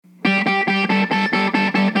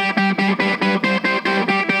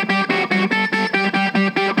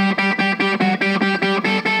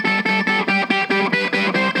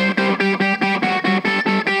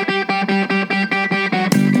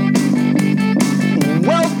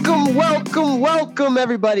Welcome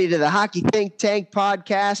everybody to the Hockey Think Tank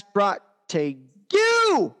podcast, brought to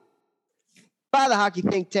you by the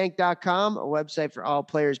hockeythinktank.com, a website for all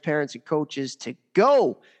players, parents, and coaches to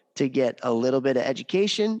go to get a little bit of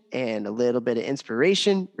education and a little bit of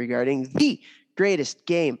inspiration regarding the greatest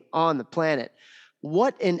game on the planet.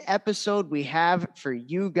 What an episode we have for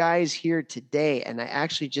you guys here today. And I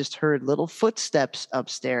actually just heard little footsteps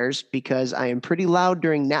upstairs because I am pretty loud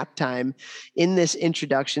during nap time in this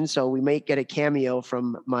introduction. So we might get a cameo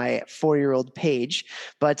from my 4-year-old Paige.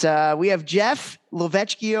 But we have Jeff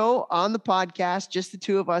Lovechkio on the podcast, just the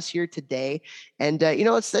two of us here today. And,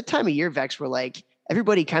 it's that time of year, Vex, where like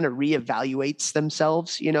everybody kind of reevaluates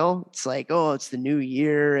themselves, it's like, oh, it's the new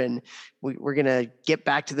year and we're going to get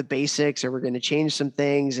back to the basics, or we're going to change some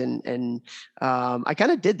things. And I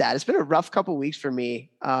kind of did that. It's been a rough couple of weeks for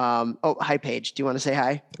me. Hi, Paige. Do you want to say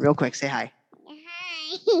hi real quick? Say hi.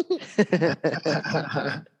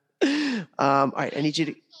 Hi. All right. I need you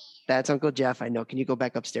to, that's Uncle Jeff. I know. Can you go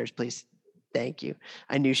back upstairs, please? Thank you.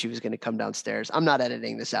 I knew she was going to come downstairs. I'm not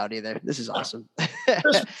editing this out either. This is awesome.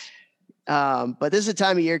 But this is a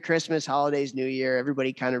time of year, Christmas, holidays, New Year,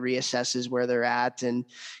 everybody kind of reassesses where they're at and,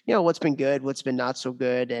 what's been good, what's been not so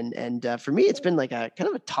good. And for me, it's been like a kind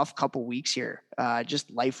of a tough couple weeks here, just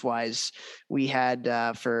life-wise. We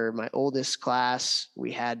had, for my oldest class,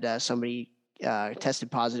 we had somebody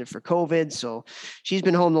tested positive for COVID. So she's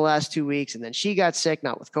been home the last 2 weeks, and then she got sick,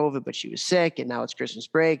 not with COVID, but she was sick, and now it's Christmas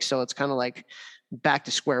break. So it's kind of like back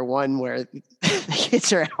to square one where the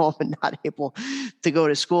kids are at home and not able to go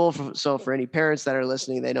to school. So for any parents that are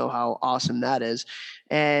listening, they know how awesome that is.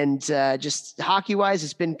 And just hockey wise,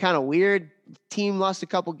 it's been kind of weird. Team lost a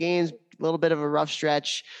couple games, a little bit of a rough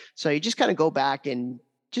stretch. So you just kind of go back and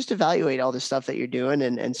just evaluate all the stuff that you're doing.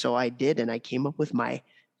 And so I did, and I came up with my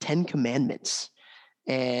 10 commandments.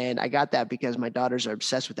 And I got that because my daughters are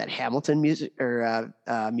obsessed with that Hamilton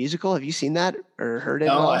musical. Have you seen that or heard it?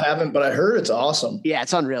 No, I haven't, but I heard it's awesome. Yeah,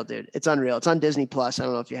 it's unreal, dude. It's unreal. It's on Disney Plus. I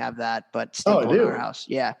don't know if you have that, but I do. Our house.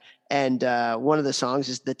 Yeah. And one of the songs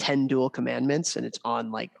is the 10 Dual Commandments, and it's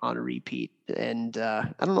on a repeat. And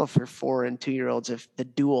I don't know if for 4 and 2-year-olds, if the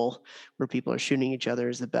duel where people are shooting each other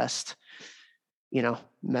is the best,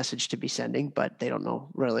 message to be sending, but they don't know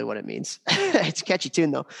really what it means. It's a catchy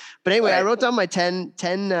tune though. But anyway, I wrote down my 10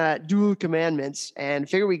 dual commandments and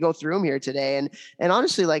figure we go through them here today. And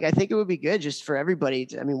honestly, I think it would be good just for everybody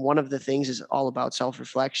one of the things is all about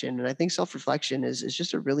self-reflection. And I think self-reflection is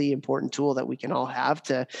just a really important tool that we can all have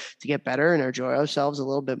to get better and enjoy ourselves a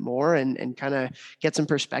little bit more and kind of get some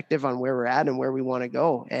perspective on where we're at and where we want to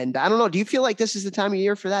go. And I don't know, do you feel like this is the time of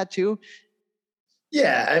year for that too?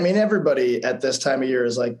 Yeah, I mean, everybody at this time of year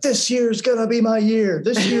is like, this year's going to be my year.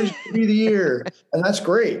 This year's going to be the year. And that's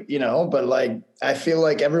great, but I feel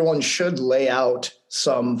like everyone should lay out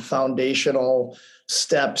some foundational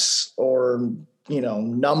steps or,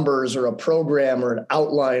 numbers or a program or an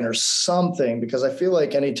outline or something, because I feel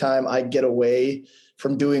like anytime I get away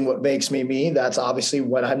from doing what makes me me, that's obviously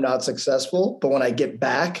when I'm not successful. But when I get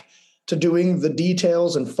back to doing the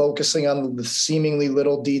details and focusing on the seemingly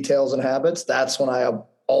little details and habits, that's when I am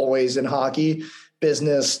always in hockey,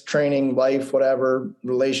 business, training, life, whatever,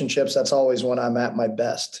 relationships. That's always when I'm at my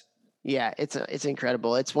best. Yeah, it's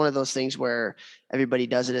incredible. It's one of those things where everybody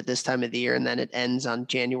does it at this time of the year, and then it ends on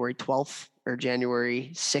January 12th or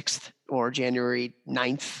January 6th or January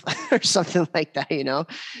 9th or something like that.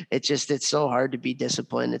 It's so hard to be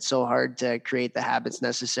disciplined. It's so hard to create the habits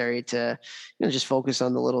necessary to, just focus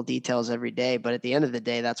on the little details every day. But at the end of the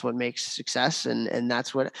day, that's what makes success. And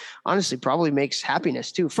that's what honestly probably makes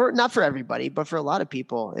happiness too, not for everybody, but for a lot of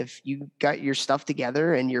people. If you got your stuff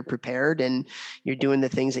together and you're prepared and you're doing the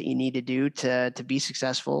things that you need to do to be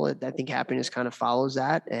successful, I think happiness kind of follows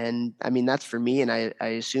that. And I mean, that's for me. And I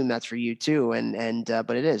assume that's for you too.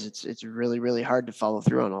 But it is, it's really, really hard to follow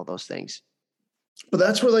through on all those things. But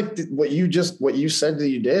that's where what you said that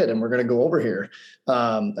you did, and we're going to go over here.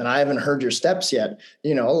 And I haven't heard your steps yet,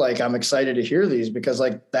 I'm excited to hear these because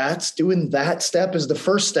that's doing that step is the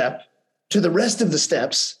first step to the rest of the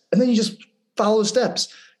steps. And then you just follow the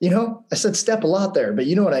steps, I said step a lot there, but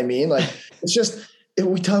you know what I mean? It's just,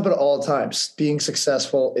 we talk about it all the time. Being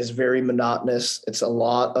successful is very monotonous. It's a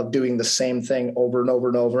lot of doing the same thing over and over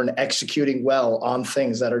and over and executing well on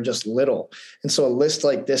things that are just little. And so a list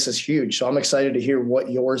like this is huge. So I'm excited to hear what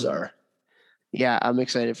yours are. Yeah, I'm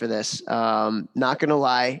excited for this. Not going to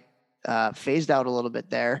lie, phased out a little bit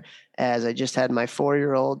there as I just had my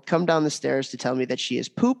 4-year-old come down the stairs to tell me that she has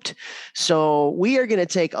pooped. So we are going to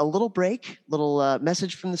take a little break, little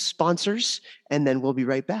message from the sponsors, and then we'll be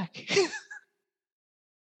right back.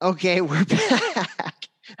 Okay, we're back.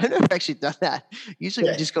 I've never actually done that. Usually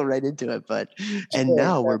we just go right into it, and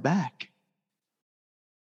now we're back.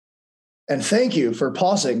 And thank you for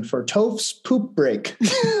pausing for Toph's poop break.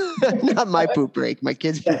 Not my poop break, my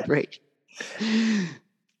kid's poop break.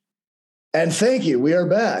 And thank you. We are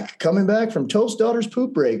back, coming back from Toph's daughter's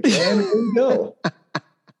poop break. And here we go.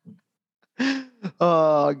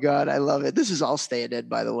 Oh God, I love it. This is all staying in,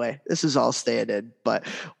 by the way. This is all staying in, but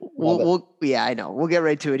yeah, I know. We'll get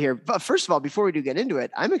right to it here. But first of all, before we do get into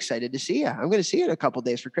it, I'm excited to see you. I'm going to see you in a couple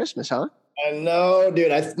days for Christmas, huh? I know,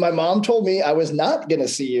 dude. My mom told me I was not going to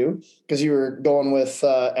see you because you were going with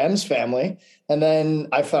M's family. And then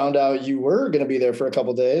I found out you were going to be there for a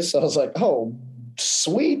couple days. So I was like, oh,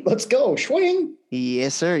 sweet. Let's go. Swing.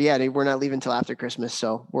 Yes, sir. Yeah, we're not leaving till after Christmas,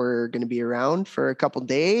 so we're going to be around for a couple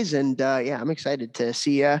days, and yeah, I'm excited to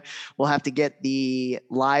see you. We'll have to get the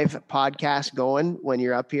live podcast going when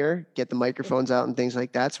you're up here, get the microphones out and things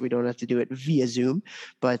like that, so we don't have to do it via Zoom.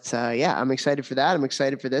 But yeah, I'm excited for that. I'm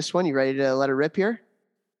excited for this one. You ready to let it rip here?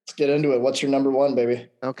 Let's get into it. What's your number one, baby?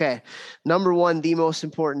 Okay, number one, the most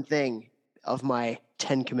important thing of my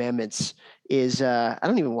 10 commandments is I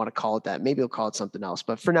don't even want to call it that. Maybe I'll call it something else.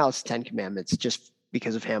 But for now, it's 10 commandments just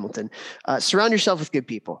because of Hamilton. Surround yourself with good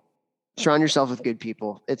people. Surround yourself with good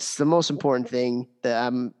people. It's the most important thing. That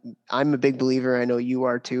I'm a big believer. I know you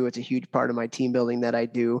are too. It's a huge part of my team building that I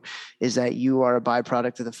do, is that you are a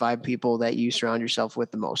byproduct of the 5 people that you surround yourself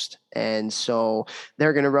with the most. And so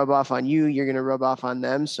they're going to rub off on you. You're going to rub off on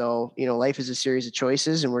them. So, life is a series of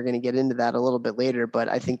choices, and we're going to get into that a little bit later. But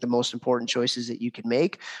I think the most important choices that you can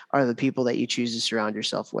make are the people that you choose to surround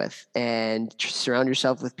yourself with, and surround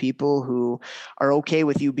yourself with people who are okay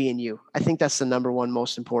with you being you. I think that's the number one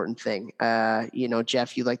most important thing.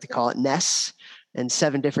 Jeff, you like to call it nests and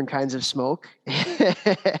 7 different kinds of smoke.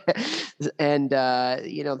 And,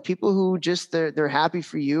 people who just, they're happy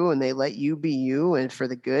for you and they let you be you, and for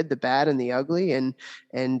the good, the bad, and the ugly. And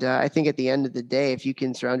I think at the end of the day, if you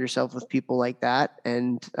can surround yourself with people like that,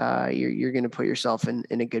 and you're going to put yourself in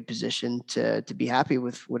a good position to be happy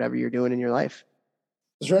with whatever you're doing in your life.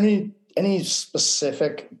 Is there any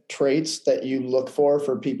specific traits that you look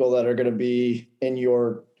for people that are going to be in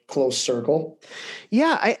your close circle?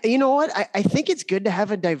 Yeah, you know what? I think it's good to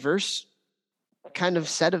have a diverse kind of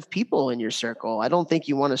set of people in your circle. I don't think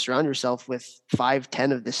you want to surround yourself with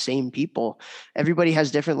 5-10 of the same people. Everybody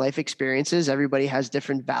has different life experiences. Everybody has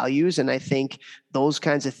different values. And I think those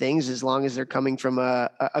kinds of things, as long as they're coming from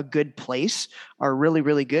a good place, are really,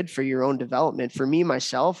 really good for your own development. For me,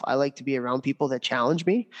 myself, I like to be around people that challenge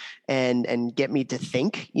me and get me to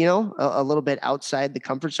think, a little bit outside the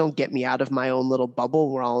comfort zone, get me out of my own little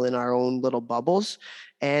bubble. We're all in our own little bubbles.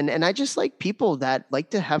 And I just like people that like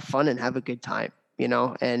to have fun and have a good time,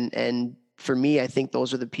 and for me, I think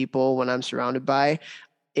those are the people when I'm surrounded by,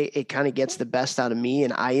 it kind of gets the best out of me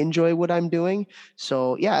and I enjoy what I'm doing.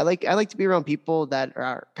 So yeah, I like to be around people that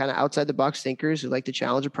are kind of outside the box thinkers who like to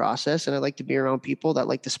challenge a process. And I like to be around people that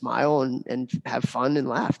like to smile and have fun and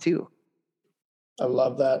laugh too. I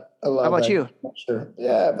love that. How about you? Sure.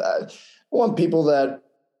 Yeah. I want people that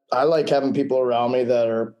I like having people around me that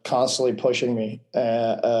are constantly pushing me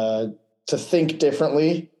to think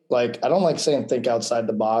differently. Like, I don't like saying think outside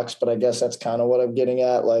the box, but I guess that's kind of what I'm getting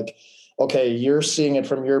at. Like, okay, you're seeing it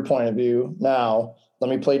from your point of view. Now, let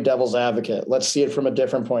me play devil's advocate. Let's see it from a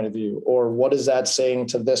different point of view. Or what is that saying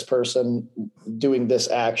to this person doing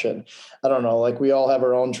this action? I don't know. Like, we all have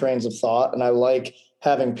our own trains of thought. And I like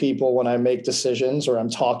having people, when I make decisions or I'm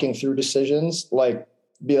talking through decisions,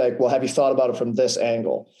 be like, well, have you thought about it from this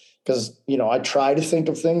angle? Because, I try to think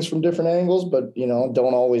of things from different angles, but,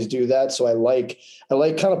 don't always do that. So I like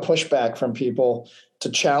kind of pushback from people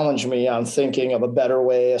to challenge me on thinking of a better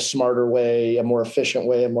way, a smarter way, a more efficient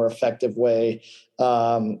way, a more effective way.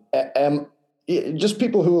 And just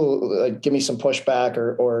people who give me some pushback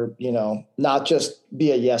or, not just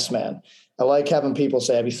be a yes man. I like having people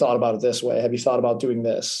say, have you thought about it this way? Have you thought about doing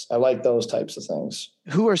this? I like those types of things.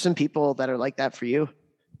 Who are some people that are like that for you?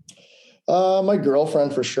 My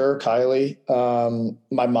girlfriend for sure, Kylie.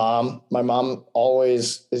 My mom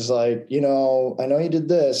always is like, I know you did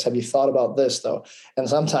this. Have you thought about this though? And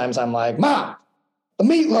sometimes I'm like, Mom, the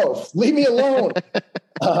meatloaf, leave me alone.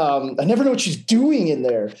 I never know what she's doing in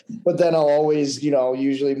there, but then I'll always,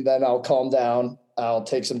 usually then I'll calm down. I'll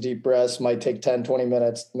take some deep breaths, might take 10, 20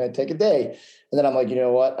 minutes, might take a day. And then I'm like, you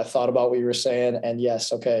know what? I thought about what you were saying. And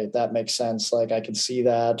yes, okay, that makes sense. Like, I can see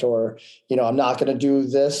that, or, I'm not going to do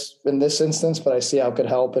this in this instance, but I see how it could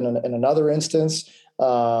help in another instance.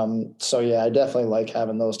 So yeah, I definitely like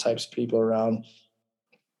having those types of people around.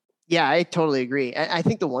 Yeah, I totally agree. I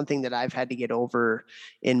think the one thing that I've had to get over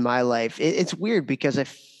in my life, it's weird because I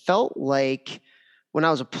felt like when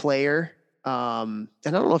I was a player, and I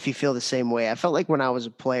don't know if you feel the same way. I felt like when I was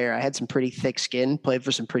a player, I had some pretty thick skin, played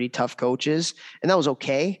for some pretty tough coaches, and that was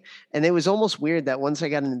okay. And it was almost weird that once I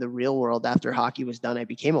got into the real world after hockey was done, I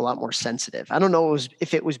became a lot more sensitive. I don't know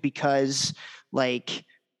if it was because like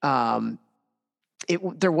um,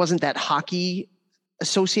 there wasn't that hockey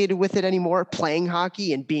associated with it anymore, playing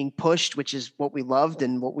hockey and being pushed, which is what we loved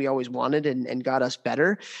and what we always wanted and got us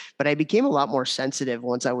better. But I became a lot more sensitive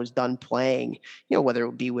once I was done playing, whether it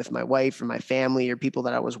would be with my wife or my family or people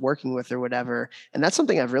that I was working with or whatever. And that's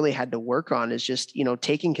something I've really had to work on is just,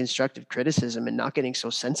 taking constructive criticism and not getting so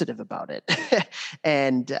sensitive about it.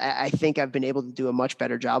 And I think I've been able to do a much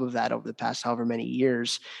better job of that over the past however many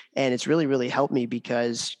years. And it's really, really helped me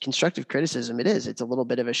because constructive criticism, it's a little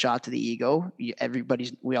bit of a shot to the ego.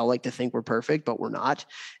 We all like to think we're perfect, but we're not.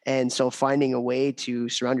 And so finding a way to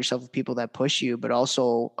surround yourself with people that push you, but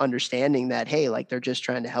also understanding that, hey, like they're just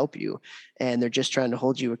trying to help you and they're just trying to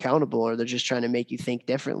hold you accountable or they're just trying to make you think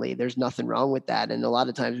differently. There's nothing wrong with that. And a lot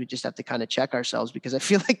of times we just have to kind of check ourselves because I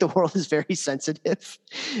feel like the world is very sensitive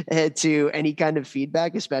to any kind of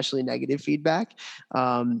feedback, especially negative feedback.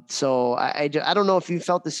 So I don't know if you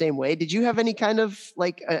felt the same way. Did you have any kind of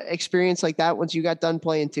like experience like that once you got done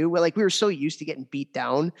playing too? Where like we were so used to getting beat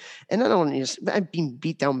down, and I don't just being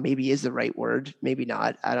beat down maybe is the right word, maybe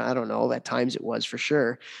not. I don't know. At times it was for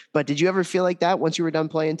sure. But did you ever feel like that once you were done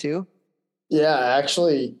playing too? Yeah,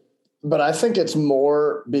 actually, but I think it's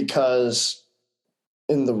more because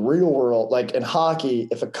in the real world, like in hockey,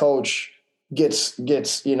 if a coach gets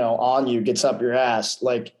on you, gets up your ass,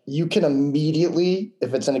 like you can immediately,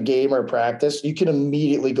 if it's in a game or practice, you can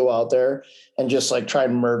immediately go out there and just like try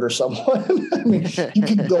and murder someone. I mean, you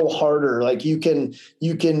can go harder, like you can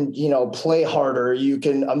play harder, you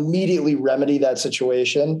can immediately remedy that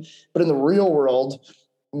situation. But in the real world,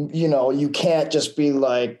 you can't just be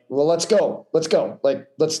like, well, let's go. Like,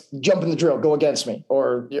 let's jump in the drill, go against me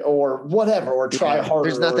or whatever, or try harder.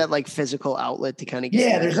 There's not that like physical outlet to kind of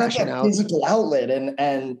get there's not that out. Physical outlet.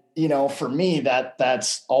 And, for me,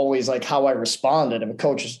 that's always like how I responded. If a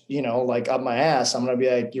coach is, like up my ass, I'm going to be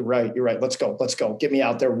like, you're right. Let's go. Get me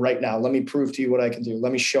out there right now. Let me prove to you what I can do.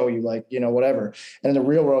 Let me show you, like, whatever. And in the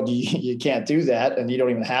real world, you can't do that. And you don't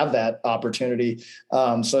even have that opportunity.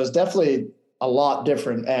 So it's definitely a lot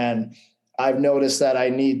different. And I've noticed that I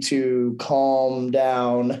need to calm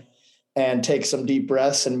down and take some deep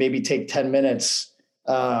breaths and maybe take 10 minutes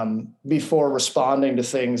before responding to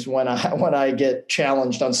things when I get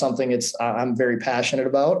challenged on something I'm very passionate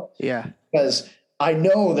about. Yeah. Because I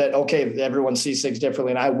know that, okay, everyone sees things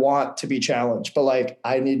differently and I want to be challenged, but like,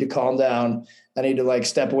 I need to calm down. I need to like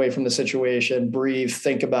step away from the situation, breathe,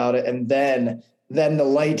 think about it. And then the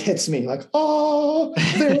light hits me like, oh,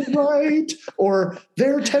 they're right. Or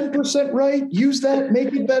they're 10% right. Use that,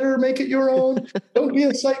 make it better, make it your own. Don't be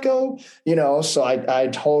a psycho, so I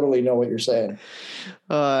totally know what you're saying.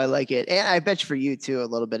 I like it. And I bet you for you too, a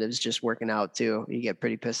little bit is just working out too. You get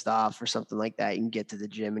pretty pissed off or something like that. You can get to the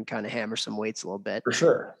gym and kind of hammer some weights a little bit. For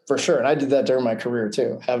sure. And I did that during my career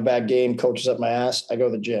too. Have a bad game, coaches up my ass, I go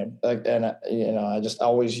to the gym. I just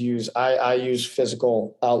always I use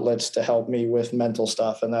physical outlets to help me with mental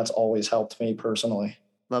stuff. And that's always helped me personally.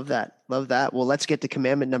 Love that. Well, let's get to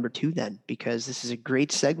commandment number 2 then, because this is a great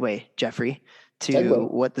segue, Jeffrey, to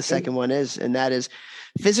what the second one is. And that is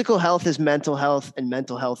physical health is mental health and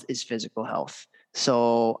mental health is physical health.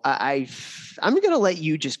 So I'm going to let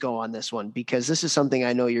you just go on this one because this is something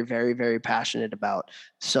I know you're very, very passionate about.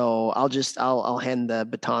 So I'll hand the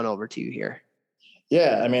baton over to you here.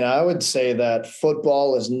 Yeah. I mean, I would say that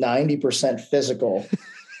football is 90% physical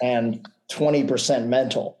and 20%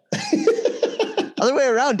 mental. Other way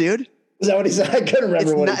around, dude. Is that what he said? I couldn't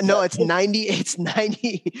remember what he said. No, it's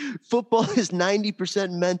 90. Football is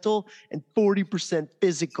 90% mental and 40%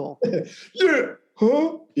 physical. Yeah.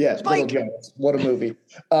 Huh? Yes. What a movie.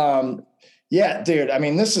 Yeah, dude. I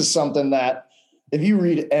mean, this is something that if you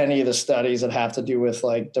read any of the studies that have to do with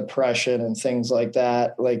like depression and things like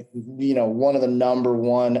that, like, one of the number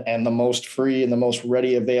one and the most free and the most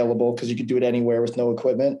ready available, because you could do it anywhere with no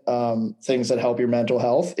equipment, things that help your mental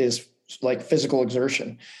health is like physical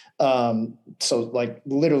exertion. So like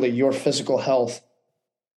literally your physical health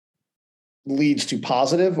leads to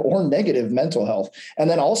positive or negative mental health. And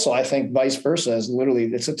then also I think vice versa is literally,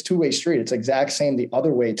 it's a two-way street. It's exact same the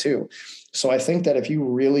other way too. So I think that if you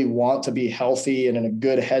really want to be healthy and in a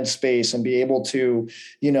good headspace and be able to,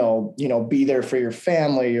 be there for your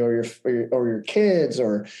family or your kids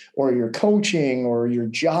or your coaching or your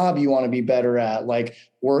job you want to be better at, like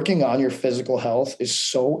working on your physical health is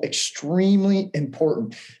so extremely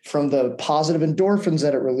important, from the positive endorphins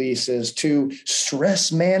that it releases to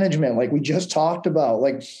stress management, like we just talked about.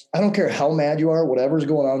 Like, I don't care how mad you are, whatever's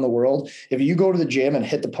going on in the world. If you go to the gym and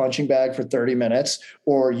hit the punching bag for 30 minutes,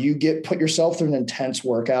 or you put yourself through an intense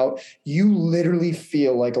workout, you literally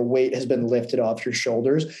feel like a weight has been lifted off your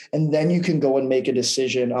shoulders. And then you can go and make a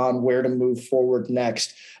decision on where to move forward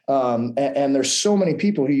next. And there's so many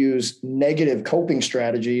people who use negative coping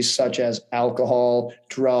strategies such as alcohol,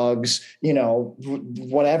 drugs,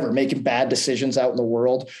 whatever, making bad decisions out in the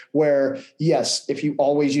world, where, yes, if you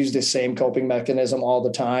always use the same coping mechanism all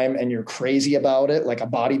the time and you're crazy about it, like a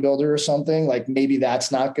bodybuilder or something, like maybe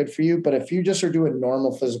that's not good for you. But if you just are doing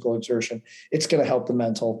normal physical exertion, it's going to help the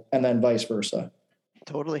mental, and then vice versa.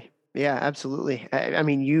 Totally. Yeah, absolutely. I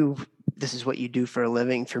mean, this is what you do for a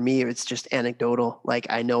living. For me, it's just anecdotal. Like,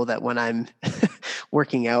 I know that when I'm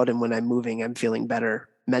working out and when I'm moving, I'm feeling better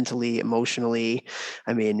mentally, emotionally.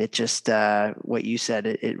 I mean, it just, what you said,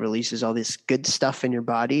 it releases all this good stuff in your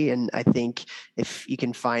body. And I think if you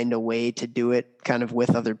can find a way to do it kind of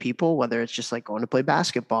with other people, whether it's just like going to play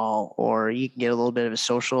basketball, or you can get a little bit of a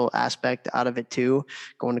social aspect out of it too,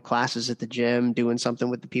 going to classes at the gym, doing something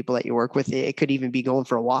with the people that you work with. It could even be going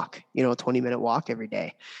for a walk, a 20-minute walk every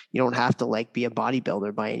day. You don't have to like be a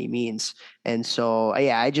bodybuilder by any means. And so,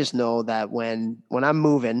 yeah, I just know that when I'm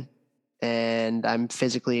moving and I'm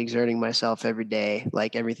physically exerting myself every day,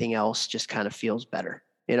 like everything else just kind of feels better,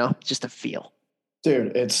 just a feel.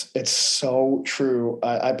 Dude, it's so true.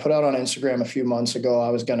 I put out on Instagram a few months ago,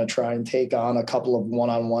 I was going to try and take on a couple of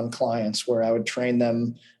one-on-one clients where I would train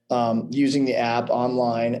them using the app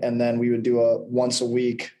online. And then we would do a once a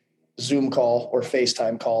week Zoom call or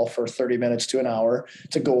FaceTime call for 30 minutes to an hour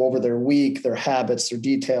to go over their week, their habits, their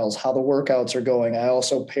details, how the workouts are going. I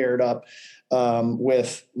also paired up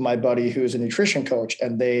with my buddy who's a nutrition coach,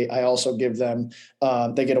 and I also give them,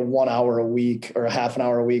 they get a 1 hour a week or a half an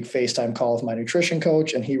hour a week FaceTime call with my nutrition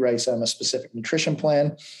coach, and he writes them a specific nutrition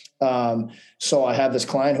plan. So I have this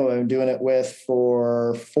client who I've been doing it with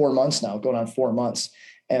for 4 months now, going on 4 months.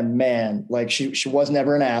 And man, like she was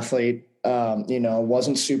never an athlete.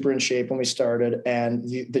 Wasn't super in shape when we started, and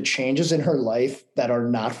the changes in her life that are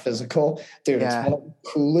not physical, dude, It's one of the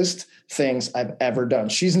coolest things I've ever done.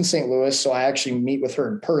 She's in St. Louis, so I actually meet with her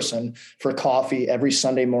in person for coffee every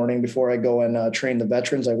Sunday morning before I go and train the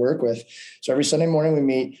veterans I work with. So every Sunday morning we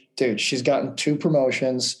meet. Dude, she's gotten 2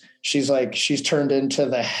 promotions. She's turned into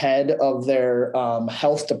the head of their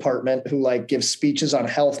health department, who like gives speeches on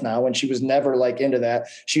health now. And she was never like into that.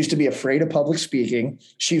 She used to be afraid of public speaking.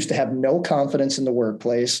 She used to have no confidence in the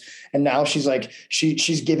workplace. And now she's like,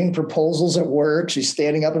 she's giving proposals at work. She's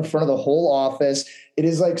standing up in front of the whole office. It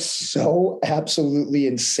is like so absolutely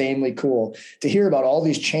insanely cool to hear about all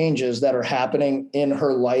these changes that are happening in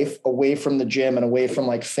her life away from the gym and away from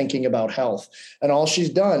like thinking about health. And all she's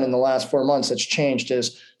done in the last 4 months that's changed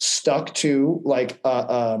is stuck to like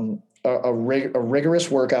a rigorous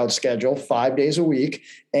workout schedule 5 days a week,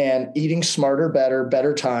 and eating smarter,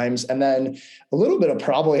 better times. And then a little bit of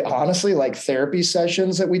probably honestly like therapy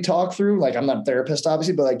sessions that we talk through. Like, I'm not a therapist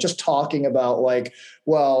obviously, but like just talking about like,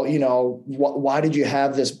 well, why did you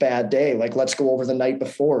have this bad day? Like, let's go over the night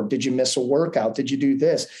before. Did you miss a workout? Did you do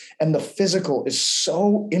this? And the physical is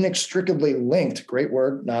so inextricably linked. Great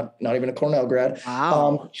word. Not even a Cornell grad.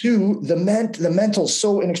 Wow. To the mental,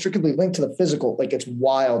 so inextricably linked to the physical. Like, it's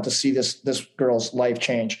wild to see this girl's life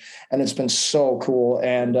change. And it's been so cool.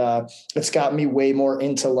 And it's got me way more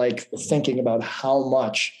into like thinking about how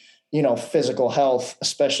much, physical health,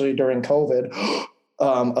 especially during COVID,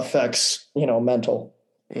 affects, mental.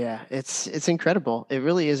 Yeah, it's incredible. It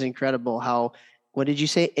really is incredible how, what did you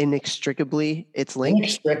say? Inextricably it's linked?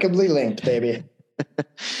 Inextricably linked, baby.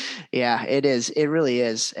 Yeah, it is. It really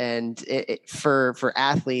is. And for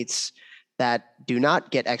athletes that do not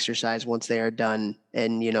get exercise once they are done,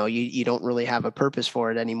 and you don't really have a purpose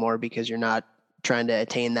for it anymore because you're not trying to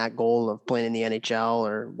attain that goal of playing in the NHL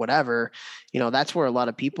or whatever, that's where a lot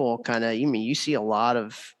of people kind of, you see a lot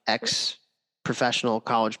of professional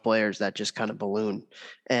college players that just kind of balloon,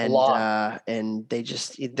 and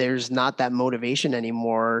there's not that motivation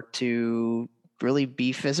anymore to really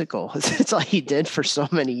be physical. It's all he did for so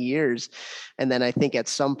many years. And then I think at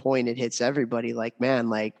some point it hits everybody like, man,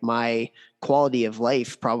 like my quality of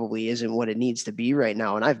life probably isn't what it needs to be right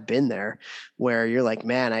now. And I've been there where you're like,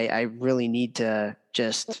 man, I really need to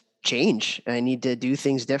just change. I need to do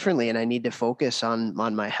things differently, and I need to focus on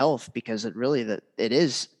my health, because it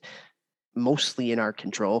is mostly in our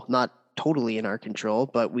control, not totally in our control,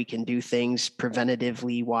 but we can do things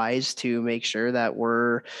preventatively wise to make sure that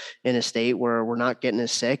we're in a state where we're not getting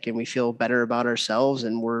as sick and we feel better about ourselves,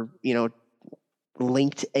 and we're,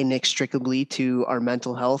 linked inextricably to our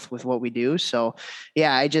mental health with what we do. So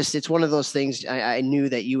yeah, it's one of those things. I knew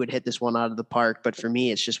that you would hit this one out of the park, but for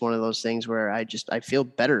me, it's just one of those things where I feel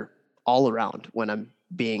better all around when I'm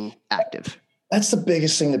being active. That's the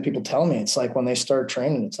biggest thing that people tell me. It's like when they start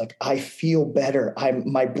training, it's like, I feel better.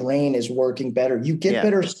 My brain is working better. You get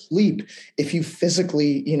better sleep if you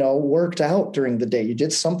physically, worked out during the day. You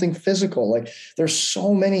did something physical. Like there's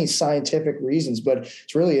so many scientific reasons, but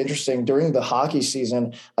it's really interesting. During the hockey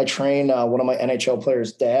season, I train one of my NHL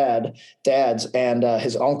players' dads and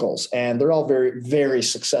his uncles, and they're all very, very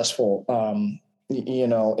successful. In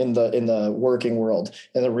the working world,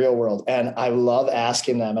 in the real world. And I love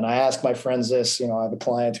asking them. And I ask my friends this, I have a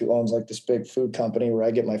client who owns like this big food company where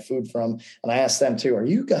I get my food from. And I ask them too, are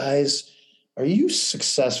you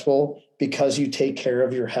successful because you take care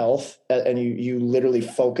of your health and you literally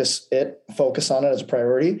focus on it as a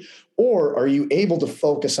priority? Or are you able to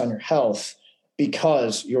focus on your health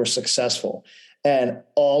because you're successful? And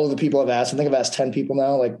all of the people I've asked, I think I've asked 10 people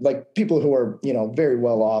now, like people who are, very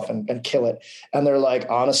well off and kill it. And they're like,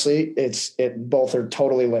 honestly, both are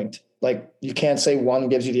totally linked. Like you can't say one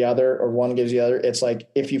gives you the other or one gives you the other. It's like,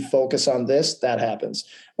 if you focus on this, that happens.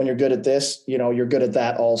 When you're good at this, you're good at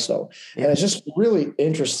that also. Yeah. And it's just really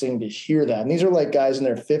interesting to hear that. And these are like guys in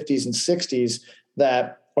their 50s and 60s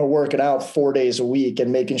that are working out 4 days a week and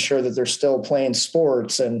making sure that they're still playing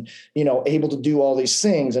sports and, able to do all these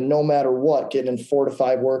things. And no matter what, getting in 4 to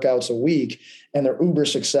 5 workouts a week, and they're uber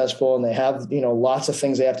successful and they have, lots of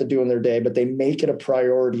things they have to do in their day, but they make it a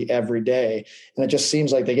priority every day. And it just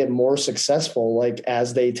seems like they get more successful, like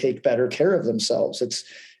as they take better care of themselves.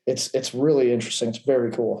 It's really interesting. It's very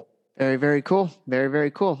cool. Very, very cool. Very,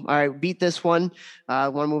 very cool. All right. Beat this one.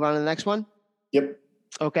 Want to move on to the next one? Yep.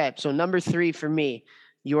 Okay. So number 3 for me,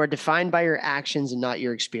 you are defined by your actions and not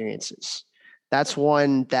your experiences. That's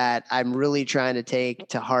one that I'm really trying to take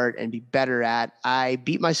to heart and be better at. I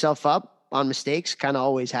beat myself up on mistakes, kind of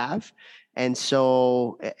always have. And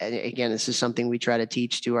so again, this is something we try to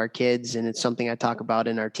teach to our kids, and it's something I talk about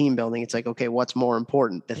in our team building. It's like, okay, what's more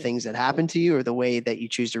important, the things that happen to you or the way that you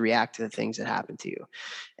choose to react to the things that happen to you?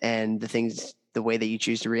 And the way that you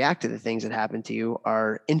choose to react to the things that happen to you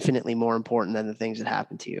are infinitely more important than the things that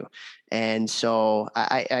happen to you. And so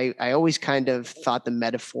I always kind of thought the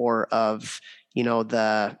metaphor of,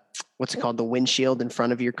 the windshield in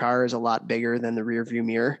front of your car is a lot bigger than the rear view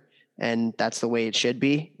mirror. And that's the way it should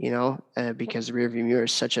be, because the rear view mirror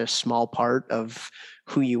is such a small part of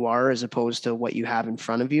who you are as opposed to what you have in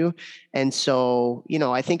front of you. And so,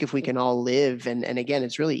 I think if we can all live, and again,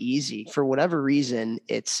 it's really easy for whatever reason,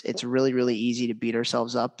 it's really, really easy to beat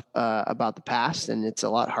ourselves up about the past. And it's a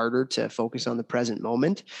lot harder to focus on the present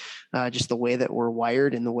moment, just the way that we're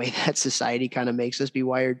wired and the way that society kind of makes us be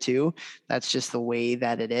wired too. That's just the way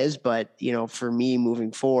that it is. But, for me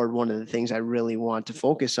moving forward, one of the things I really want to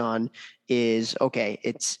focus on is, okay,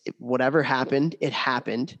 whatever happened, it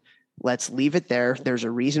happened. Let's leave it there. There's a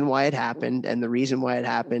reason why it happened. And the reason why it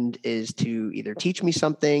happened is to either teach me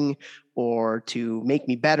something or to make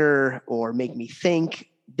me better or make me think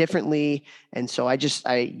differently. And so I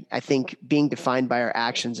think being defined by our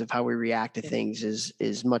actions of how we react to things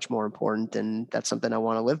is much more important. And that's something I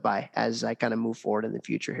want to live by as I kind of move forward in the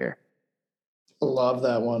future here. I love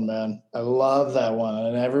that one, man. I love that one.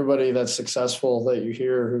 And everybody that's successful that you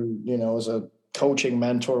hear who, is a coaching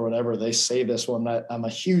mentor, whatever, they say this one. I'm a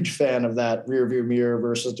huge fan of that rear view mirror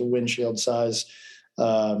versus the windshield size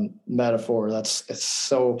metaphor. It's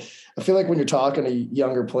so, I feel like when you're talking to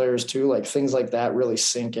younger players too, like things like that really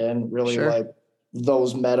sink in, really sure. Like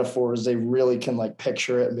those metaphors, they really can like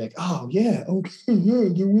picture it and be like, oh yeah, okay, yeah,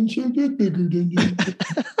 the windshield is bigger than you.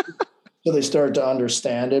 So they start to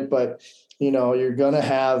understand it, but you're going to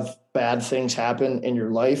have bad things happen in your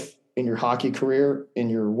life, in your hockey career, in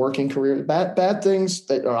your working career, bad things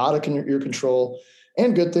that are out of your control,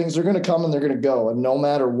 and good things, they're going to come and they're going to go. And no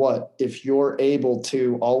matter what, if you're able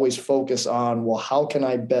to always focus on, well, how can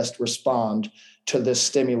I best respond to this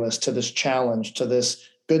stimulus, to this challenge, to this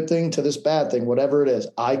good thing, to this bad thing, whatever it is,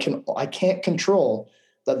 I can't control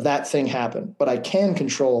that thing happened, but I can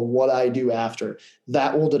control what I do after.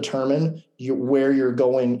 That will determine where you're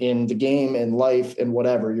going in the game, in life, and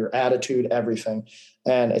whatever, your attitude, everything.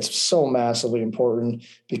 And it's so massively important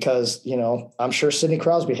because, I'm sure Sidney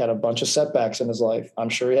Crosby had a bunch of setbacks in his life. I'm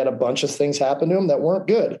sure he had a bunch of things happen to him that weren't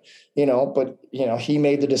good, but he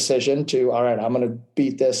made the decision to, all right, I'm going to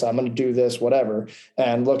beat this. I'm going to do this, whatever.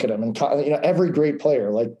 And look at him. And, every great player,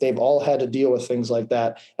 like they've all had to deal with things like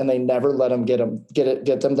that, and they never let them get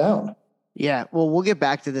them down. Yeah. Well, we'll get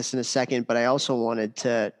back to this in a second, but I also wanted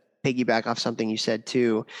to piggyback off something you said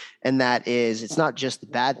too. And that is, it's not just the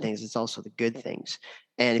bad things, it's also the good things.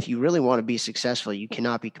 And if you really want to be successful, you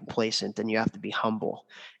cannot be complacent and you have to be humble.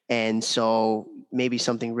 And so maybe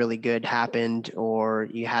something really good happened or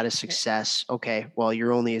you had a success. Okay, well,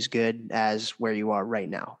 you're only as good as where you are right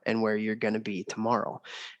now and where you're going to be tomorrow.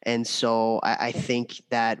 And so I think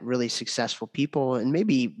that really successful people and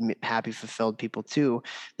maybe happy, fulfilled people too,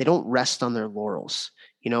 they don't rest on their laurels.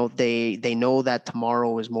 They know that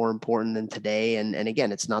tomorrow is more important than today. And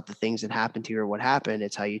again, it's not the things that happen to you or what happened,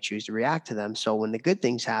 it's how you choose to react to them. So when the good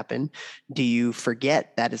things happen, do you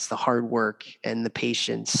forget that it's the hard work and the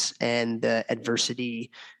patience and the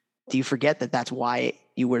adversity? Do you forget that that's why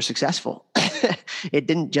you were successful? It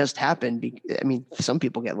didn't just happen. I mean, some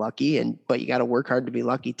people get lucky, but you got to work hard to be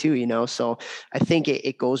lucky too. So I think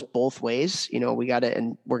it goes both ways. We got to,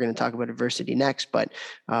 and we're going to talk about adversity next, but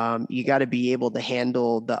you got to be able to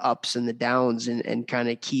handle the ups and the downs and kind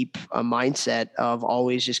of keep a mindset of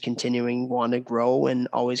always just continuing want to grow and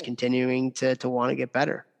always continuing to want to get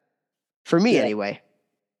better. For me, anyway.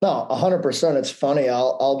 No, 100%. It's funny.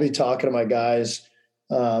 I'll be talking to my guys,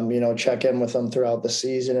 check in with them throughout the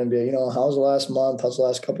season and be, how's the last month? How's the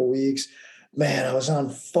last couple of weeks? Man, I was on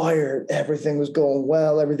fire. Everything was going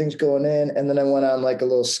well. Everything's going in. And then I went on like a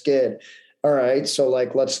little skid. All right. So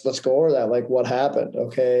like, let's go over that. Like what happened?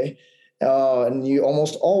 Okay. And you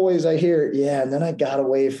almost always, I hear, yeah. And then I got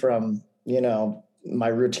away from, my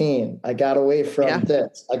routine. I got away from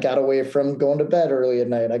this. I got away from going to bed early at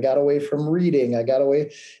night. I got away from reading. I got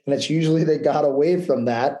away. And it's usually they got away from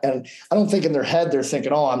that. And I don't think in their head, they're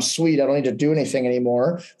thinking, oh, I'm sweet. I don't need to do anything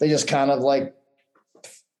anymore. They just kind of like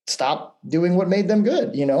stop doing what made them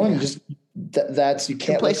good, and just that's, you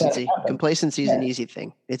can't. Complacency is an easy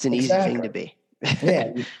thing. It's an easy thing to be.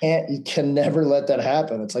 Yeah, you can never let that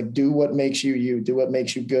happen. It's like, do what makes you, do what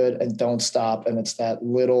makes you good, and don't stop. And it's that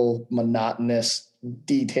little monotonous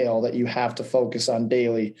detail that you have to focus on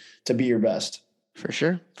daily to be your best. For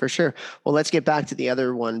sure. Well, let's get back to the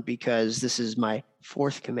other one because this is my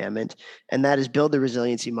fourth commandment, and that is build the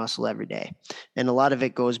resiliency muscle every day. And a lot of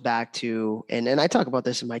it goes back to, and I talk about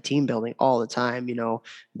this in my team building all the time,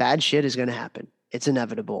 bad shit is going to happen. It's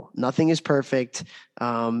inevitable. Nothing is perfect.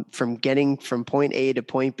 From getting from point A to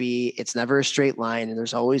point B, it's never a straight line, and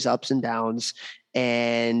there's always ups and downs.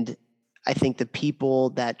 And I think the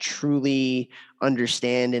people that truly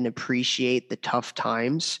understand and appreciate the tough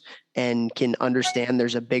times and can understand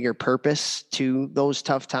there's a bigger purpose to those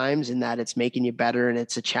tough times and that it's making you better and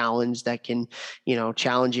it's a challenge that can,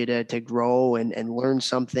 challenge you to grow and learn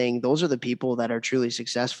something. Those are the people that are truly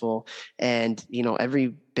successful. And,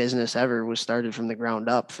 every business ever was started from the ground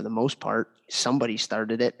up for the most part. Somebody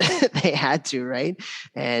started it. They had to, right?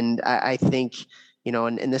 And I think,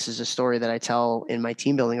 and this is a story that I tell in my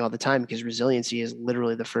team building all the time because resiliency is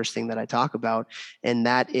literally the first thing that I talk about. And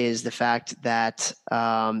that is the fact that,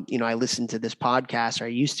 I listened to this podcast, or I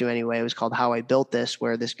used to anyway. It was called How I Built This,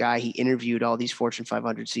 where this guy, he interviewed all these Fortune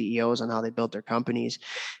 500 CEOs on how they built their companies.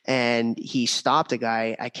 And he stopped a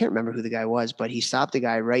guy, I can't remember who the guy was, but he stopped a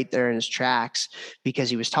guy right there in his tracks because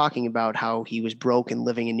he was talking about how he was broke and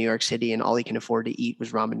living in New York City and all he can afford to eat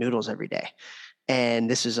was ramen noodles every day. And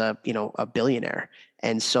this is a billionaire.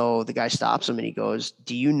 And so the guy stops him and he goes,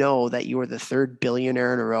 do you know that you are the third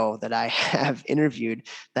billionaire in a row that I have interviewed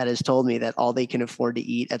that has told me that all they can afford to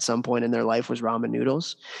eat at some point in their life was ramen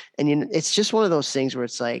noodles? And it's just one of those things where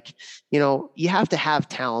it's like, you have to have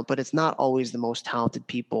talent, but it's not always the most talented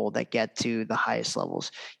people that get to the highest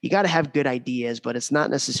levels. You got to have good ideas, but it's not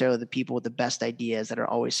necessarily the people with the best ideas that are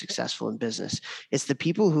always successful in business. It's the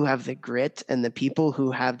people who have the grit and the people who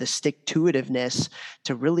have the stick-to-itiveness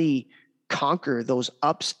to really conquer those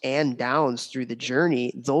ups and downs through the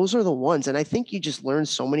journey. Those are the ones. And I think you just learn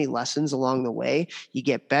so many lessons along the way. You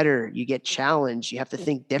get better, you get challenged, you have to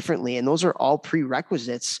think differently. And those are all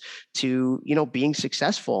prerequisites to, being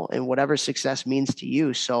successful and whatever success means to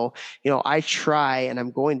you. So, I try, and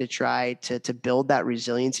I'm going to try to build that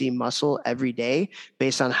resiliency muscle every day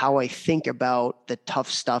based on how I think about the tough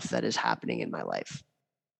stuff that is happening in my life.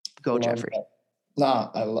 Go, Jeffrey.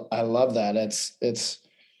 No, I love that. It's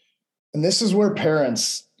And this is where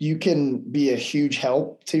parents, you can be a huge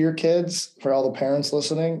help to your kids, for all the parents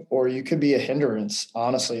listening, or you could be a hindrance.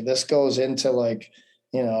 Honestly, this goes into like,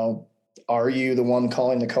 you know, are you the one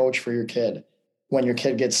calling the coach for your kid when your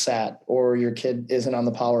kid gets sat, or your kid isn't on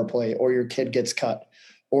the power play, or your kid gets cut?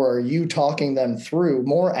 Or are you talking them through,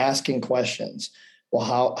 more asking questions?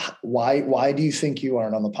 Well, why do you think you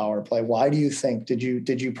aren't on the power play? Why do you think, did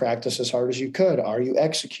you practice as hard as you could? Are you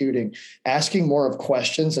executing? Asking more of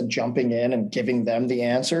questions and jumping in and giving them the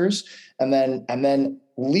answers, and then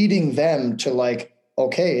leading them to like,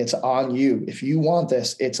 okay, it's on you. If you want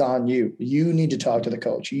this, it's on you. You need to talk to the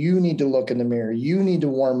coach. You need to look in the mirror. You need to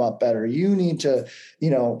warm up better. You need to,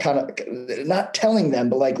 kind of not telling them,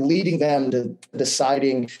 but like leading them to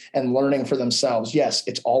deciding and learning for themselves. Yes,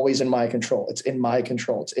 it's always in my control. It's in my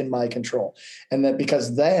control. It's in my control. And that,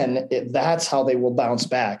 because then that's how they will bounce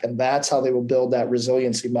back. And that's how they will build that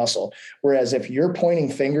resiliency muscle. Whereas if you're pointing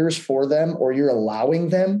fingers for them, or you're allowing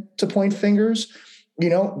them to point fingers,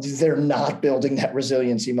 they're not building that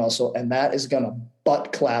resiliency muscle, and that is going to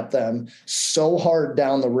butt clap them so hard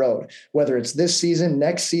down the road, whether it's this season,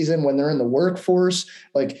 next season, when they're in the workforce.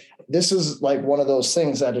 Like, this is like one of those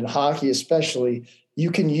things that in hockey, especially, you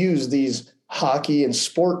can use these hockey and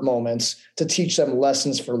sport moments to teach them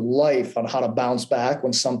lessons for life on how to bounce back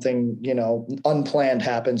when something, unplanned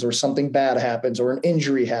happens, or something bad happens, or an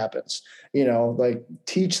injury happens. Like,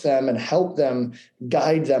 teach them and help them,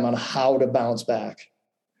 guide them on how to bounce back.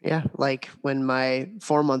 Yeah, like when my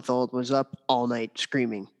 4-month-old was up all night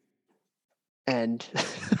screaming, and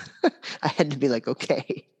I had to be like,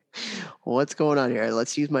 okay, what's going on here?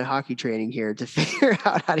 Let's use my hockey training here to figure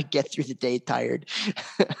out how to get through the day tired.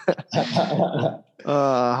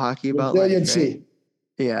 Hockey about life, right?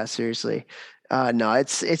 Yeah, seriously. No,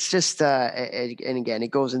 it's just, and again, it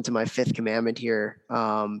goes into my 5th commandment here.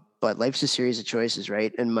 But life's a series of choices,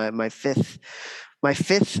 right? And my fifth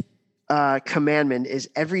commandment is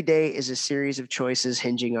every day is a series of choices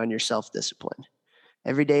hinging on your self-discipline.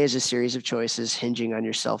 Every day is a series of choices hinging on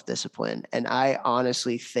your self-discipline. And I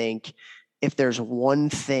honestly think if there's one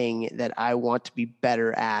thing that I want to be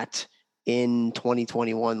better at in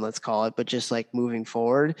 2021, let's call it, but just like moving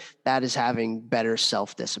forward, that is having better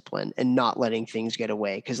self-discipline and not letting things get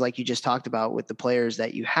away. Because like you just talked about with the players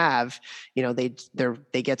that you have,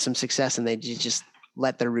 they get some success and they just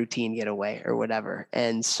let their routine get away or whatever.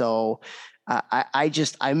 And so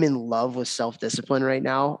I'm in love with self-discipline right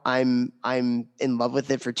now. I'm in love with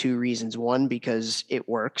it for 2 reasons. One, because it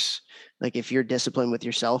works. Like, if you're disciplined with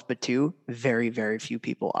yourself, but 2, very, very few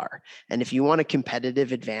people are. And if you want a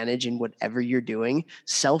competitive advantage in whatever you're doing,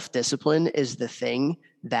 self-discipline is the thing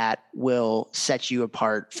that will set you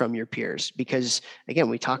apart from your peers. Because again,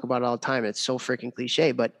 we talk about it all the time. It's so freaking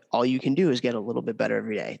cliche, but all you can do is get a little bit better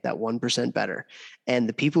every day, that 1% better. And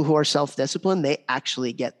the people who are self-disciplined, they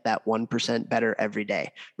actually get that 1% better every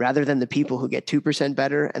day, rather than the people who get 2%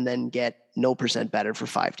 better and then get 0% better for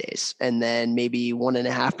 5 days, and then maybe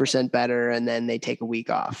 1.5% better, and then they take a week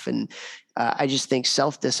off. And I just think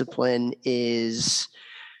self-discipline is,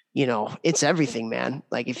 it's everything, man.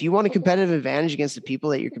 Like, if you want a competitive advantage against the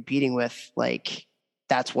people that you're competing with, like,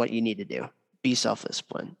 that's what you need to do. Be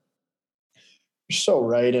self-disciplined. You're so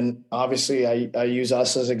right. And obviously I use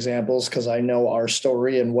us as examples because I know our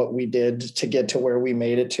story and what we did to get to where we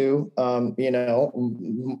made it to,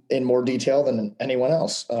 in more detail than anyone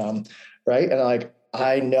else. Right. And like,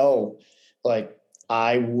 I know, like,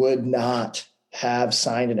 I would not have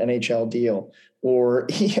signed an NHL deal or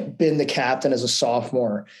been the captain as a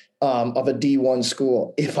sophomore of a D1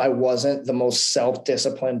 school if I wasn't the most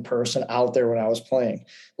self-disciplined person out there when I was playing.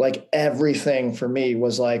 Like, everything for me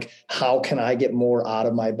was like, how can I get more out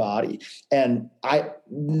of my body? And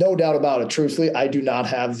no doubt about it, truthfully, I do not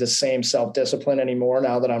have the same self-discipline anymore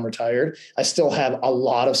now that I'm retired. I still have a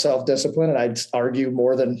lot of self-discipline, and I'd argue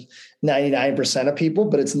more than 99% of people,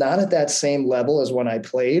 but it's not at that same level as when I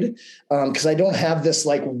played. Because I don't have this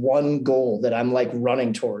like one goal that I'm like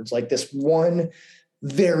running towards, like this one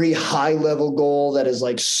very high level goal that is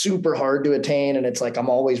like super hard to attain. And it's like, I'm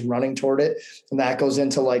always running toward it. And that goes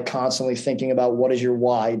into like constantly thinking about what is your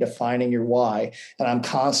why, defining your why. And I'm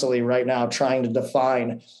constantly right now trying to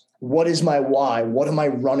define, what is my why? What am I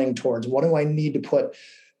running towards? What do I need to put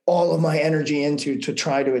all of my energy into to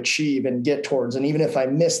try to achieve and get towards? And even if I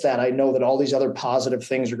miss that, I know that all these other positive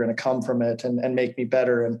things are going to come from it and make me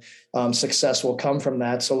better, and success will come from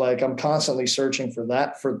that. So like, I'm constantly searching for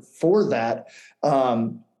that, for that.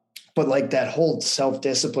 But like that whole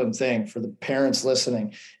self-discipline thing for the parents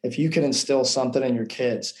listening, if you can instill something in your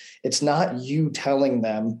kids, it's not you telling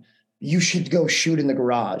them you should go shoot in the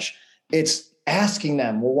garage. It's asking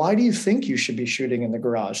them, well, why do you think you should be shooting in the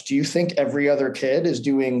garage? Do you think every other kid is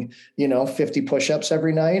doing, 50 push-ups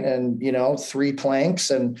every night and, 3 planks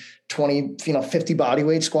and 20, 50 body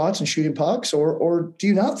weight squats and shooting pucks? Or do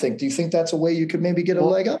you not think? Do you think that's a way you could maybe get a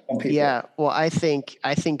leg up on people? Yeah. Well, I think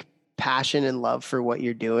passion and love for what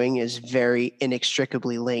you're doing is very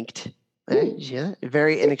inextricably linked. Yeah,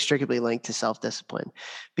 very inextricably linked to self-discipline,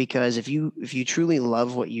 because if you truly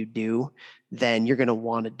love what you do, then you're going to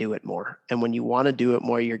want to do it more. And when you want to do it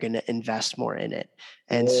more, you're going to invest more in it.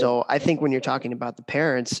 And so I think when you're talking about the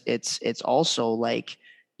parents, it's also like,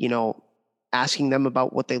 asking them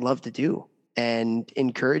about what they love to do and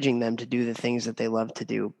encouraging them to do the things that they love to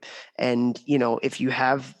do. And, if you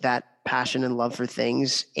have that passion and love for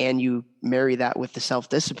things and you marry that with the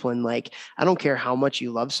self-discipline, like, I don't care how much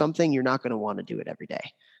you love something, you're not going to want to do it every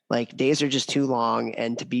day. Like, days are just too long,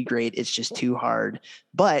 and to be great, it's just too hard.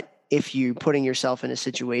 But if you're putting yourself in a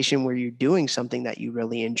situation where you're doing something that you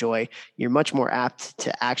really enjoy, you're much more apt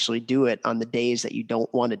to actually do it on the days that you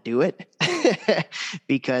don't want to do it.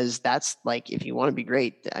 Because that's like, if you want to be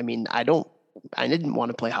great, I mean, I didn't want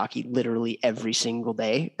to play hockey literally every single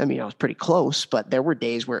day. I mean, I was pretty close, but there were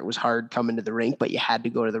days where it was hard coming to the rink, but you had to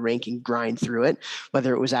go to the rink and grind through it,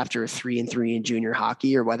 whether it was after a 3-3 in junior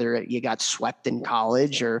hockey, or whether you got swept in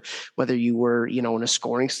college, or whether you were, in a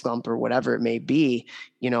scoring slump, or whatever it may be.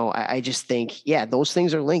 I just think, yeah, those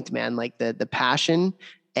things are linked, man. Like the passion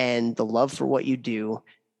and the love for what you do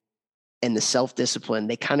and the self-discipline,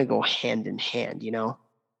 they kind of go hand in hand,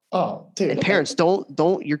 Oh, dude. And parents,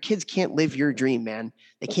 don't your kids can't live your dream, man.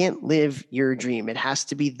 They can't live your dream. It has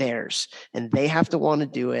to be theirs, and they have to want to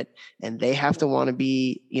do it, and they have to want to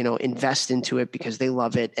be, invest into it because they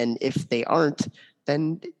love it. And if they aren't,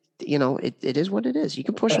 then, it is what it is. You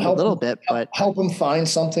can push them a little bit, but help them find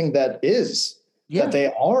something that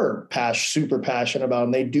they are super passionate about,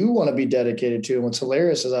 and they do want to be dedicated to. And what's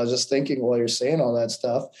hilarious is I was just thinking while you're saying all that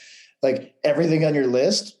stuff, like everything on your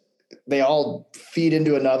list, they all feed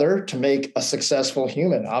into another to make a successful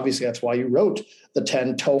human. Obviously, that's why you wrote the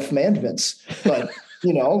 10 Tophmandments. But,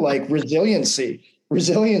 like resiliency,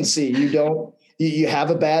 you have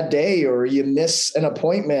a bad day, or you miss an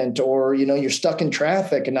appointment, or, you're stuck in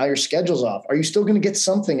traffic and now your schedule's off. Are you still going to get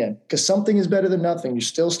something in? Because something is better than nothing. You're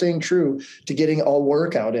still staying true to getting a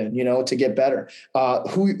workout in, to get better.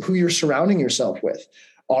 Who you're surrounding yourself with.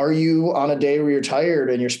 Are you on a day where you're tired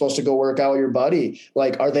and you're supposed to go work out with your buddy?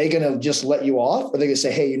 Like, are they going to just let you off? Or are they going to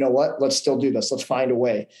say, hey, you know what? Let's still do this. Let's find a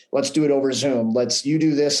way. Let's do it over Zoom. You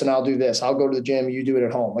do this and I'll do this. I'll go to the gym. You do it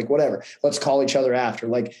at home. Like, whatever. Let's call each other after.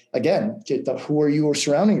 Like, again, who are you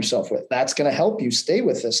surrounding yourself with? That's going to help you stay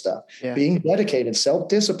with this stuff. Yeah. Being dedicated,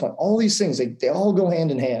 self-discipline, all these things, they all go hand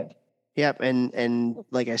in hand. Yep. And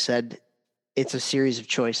like I said, it's a series of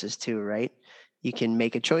choices too, right? You can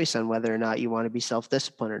make a choice on whether or not you want to be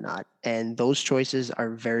self-disciplined or not. And those choices are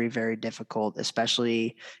very, very difficult,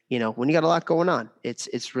 especially, when you got a lot going on.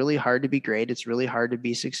 It's really hard to be great. It's really hard to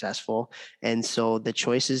be successful. And so the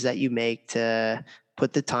choices that you make to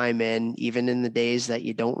put the time in, even in the days that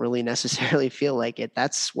you don't really necessarily feel like it,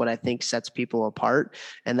 that's what I think sets people apart.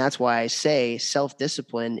 And that's why I say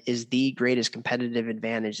self-discipline is the greatest competitive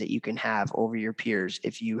advantage that you can have over your peers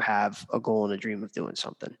if you have a goal and a dream of doing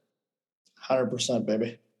something. 100%,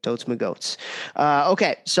 baby. Totes my goats.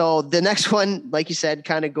 Okay. So the next one, like you said,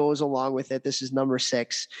 kind of goes along with it. This is number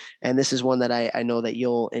 6. And this is one that I know that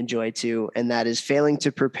you'll enjoy too. And that is failing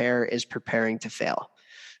to prepare is preparing to fail,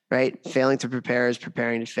 right? Failing to prepare is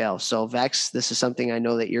preparing to fail. So Vex, this is something I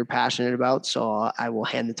know that you're passionate about. So I will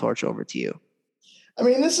hand the torch over to you. I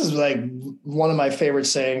mean, this is like one of my favorite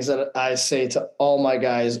sayings that I say to all my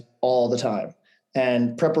guys all the time.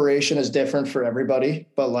 And preparation is different for everybody,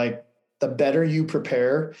 but like, the better you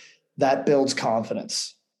prepare, that builds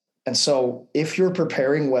confidence. And so if you're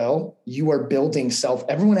preparing well, you are building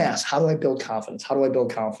everyone asks, how do I build confidence? How do I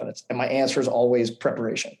build confidence? And my answer is always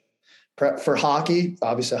preparation. Prep for hockey,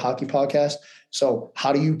 obviously a hockey podcast. So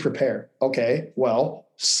how do you prepare? Okay, well,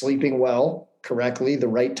 sleeping well, correctly, the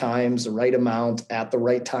right times, the right amount at the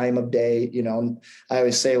right time of day. I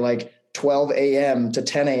always say like 12 a.m. to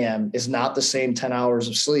 10 a.m. is not the same 10 hours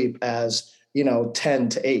of sleep as 10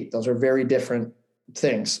 to 8. Those are very different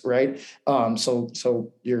things, right?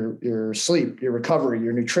 So your sleep, your recovery,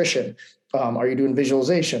 your nutrition, are you doing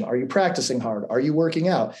visualization? Are you practicing hard? Are you working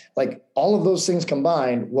out? Like all of those things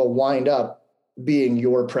combined will wind up being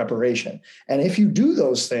your preparation. And if you do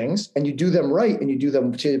those things and you do them right and you do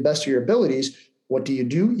them to the best of your abilities, what do?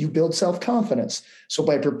 You build self-confidence. So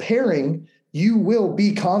by preparing, you will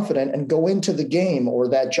be confident and go into the game or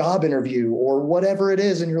that job interview or whatever it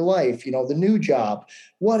is in your life, the new job,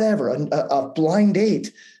 whatever, a blind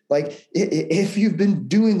date. Like if you've been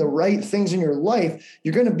doing the right things in your life,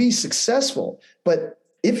 you're going to be successful. But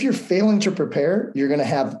if you're failing to prepare, you're going to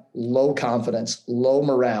have low confidence, low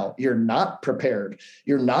morale. You're not prepared.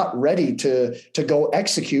 You're not ready to go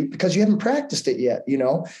execute because you haven't practiced it yet.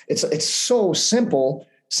 It's so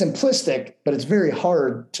simplistic, but it's very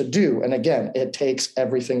hard to do. And again, it takes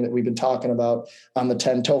everything that we've been talking about on the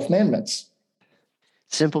 10 Tophmandments.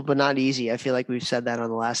 Simple, but not easy. I feel like we've said that on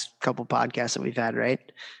the last couple podcasts that we've had,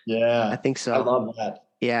 right? Yeah. I think so. I love that.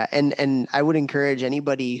 Yeah. And I would encourage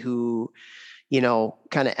anybody who,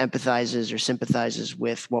 kind of empathizes or sympathizes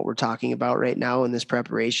with what we're talking about right now in this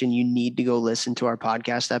preparation, you need to go listen to our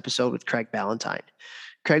podcast episode with Craig Ballantyne.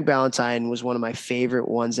 Craig Ballantyne was one of my favorite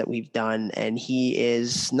ones that we've done. And he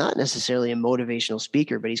is not necessarily a motivational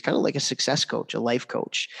speaker, but he's kind of like a success coach, a life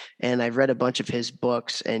coach. And I've read a bunch of his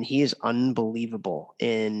books, and he is unbelievable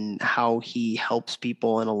in how he helps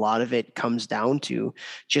people. And a lot of it comes down to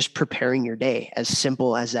just preparing your day, as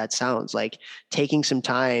simple as that sounds, like taking some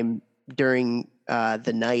time during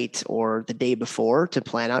the night or the day before to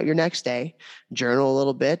plan out your next day, journal a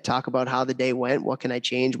little bit, talk about how the day went, what can I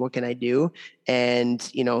change, what can I do? And,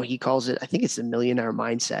 he calls it, I think it's the millionaire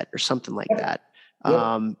mindset or something like that.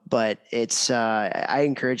 Yep. But it's, I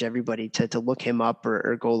encourage everybody to look him up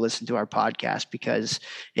or go listen to our podcast, because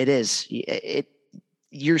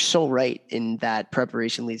you're so right in that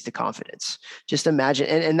preparation leads to confidence. Just imagine,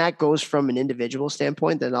 and that goes from an individual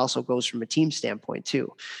standpoint, that also goes from a team standpoint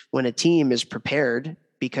too. When a team is prepared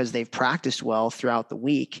because they've practiced well throughout the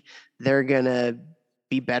week, they're going to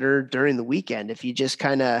be better during the weekend. If you just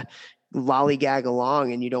kind of lollygag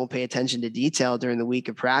along and you don't pay attention to detail during the week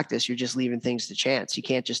of practice, you're just leaving things to chance. You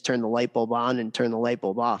can't just turn the light bulb on and turn the light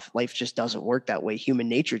bulb off. Life just doesn't work that way. Human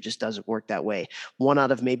nature just doesn't work that way. One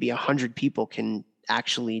out of maybe 100 people can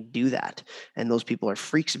actually do that, and those people are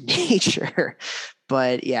freaks of nature.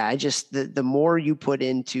 But yeah, I just, the more you put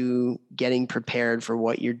into getting prepared for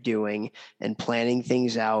what you're doing and planning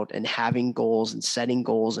things out and having goals and setting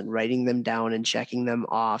goals and writing them down and checking them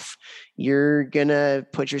off, you're gonna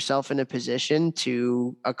put yourself in a position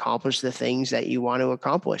to accomplish the things that you want to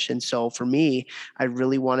accomplish. And so for me, I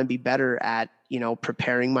really want to be better at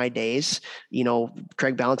preparing my days.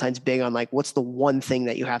 Craig Ballantyne's big on like, what's the one thing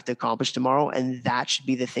that you have to accomplish tomorrow? And that should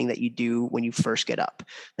be the thing that you do when you first get up.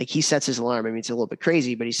 Like, he sets his alarm. I mean, it's a little bit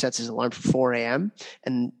crazy, but he sets his alarm for 4 a.m.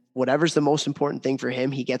 and whatever's the most important thing for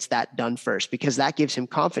him, he gets that done first, because that gives him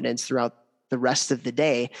confidence throughout the rest of the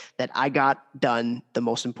day that I got done the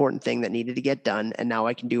most important thing that needed to get done. And now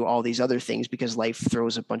I can do all these other things, because life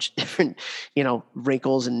throws a bunch of different,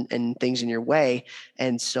 wrinkles and things in your way.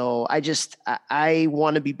 And so I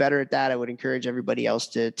want to be better at that. I would encourage everybody else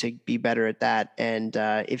to be better at that. And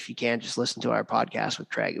if you can, just listen to our podcast with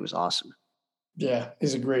Craig. It was awesome. Yeah.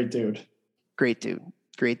 He's a great dude. Great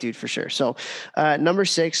dude for sure. So number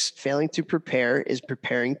 6, failing to prepare is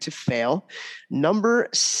preparing to fail. Number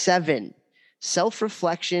 7,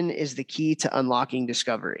 self-reflection is the key to unlocking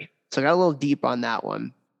discovery. So I got a little deep on that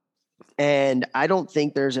one. And I don't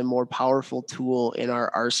think there's a more powerful tool in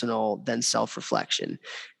our arsenal than self-reflection.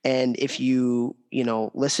 And if you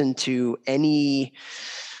listen to any,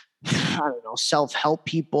 self-help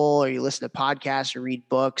people, or you listen to podcasts or read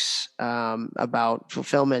books about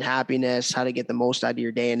fulfillment, happiness, how to get the most out of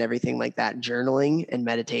your day and everything like that, journaling and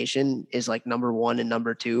meditation is like number 1 and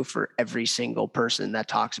number 2 for every single person that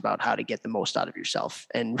talks about how to get the most out of yourself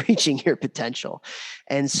and reaching your potential.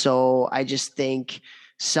 And so I just think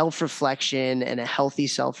self-reflection and a healthy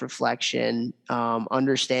self-reflection,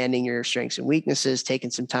 understanding your strengths and weaknesses,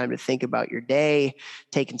 taking some time to think about your day,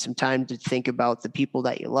 taking some time to think about the people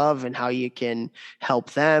that you love and how you can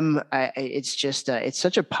help them. It's just, it's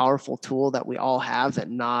such a powerful tool that we all have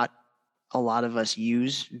that not a lot of us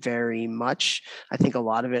use very much. I think a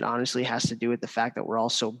lot of it honestly has to do with the fact that we're all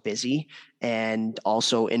so busy, and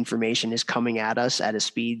also information is coming at us at a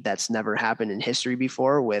speed that's never happened in history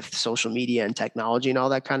before with social media and technology and all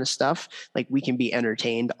that kind of stuff. Like, we can be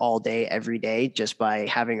entertained all day, every day, just by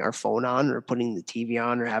having our phone on or putting the TV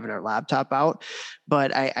on or having our laptop out.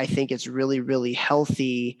 But I think it's really, really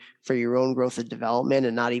healthy for your own growth and development,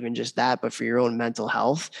 and not even just that, but for your own mental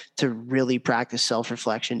health, to really practice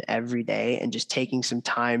self-reflection every day and just taking some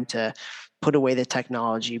time to put away the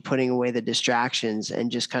technology, putting away the distractions,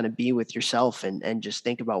 and just kind of be with yourself and just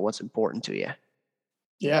think about what's important to you.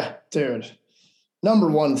 Yeah, dude. Number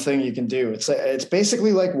 1 thing you can do. It's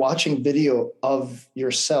basically like watching video of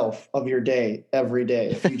yourself, of your day, every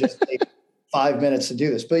day. If you just take 5 minutes to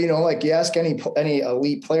do this. But, like you ask any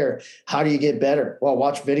elite player, how do you get better? Well,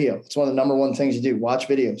 watch video. It's one of the number one things you do. Watch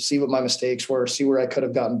video, see what my mistakes were, see where I could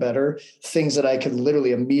have gotten better, things that I could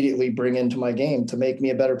literally immediately bring into my game to make me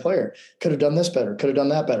a better player. Could have done this better. Could have done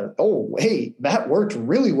that better. Oh, hey, that worked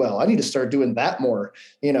really well. I need to start doing that more,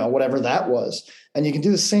 whatever that was. And you can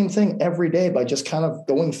do the same thing every day by just kind of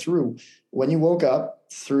going through when you woke up,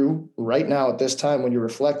 through right now at this time when you're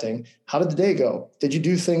reflecting, how did the day go? Did you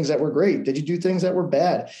do things that were great? Did you do things that were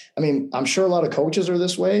bad? I mean, I'm sure a lot of coaches are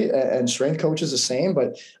this way and strength coaches the same,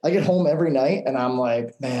 but I get home every night and I'm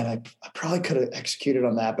like, man, I probably could have executed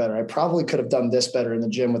on that better. I probably could have done this better in the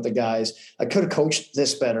gym with the guys. I could have coached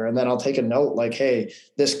this better. And then I'll take a note like, hey,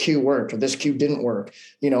 this cue worked or this cue didn't work,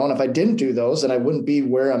 and if I didn't do those, then I wouldn't be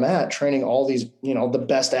where I'm at training all these, the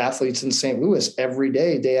best athletes in St. Louis every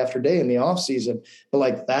day, day after day in the off season. But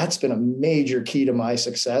like, that's been a major key to my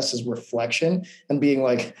success is reflection and being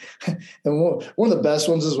like, and one of the best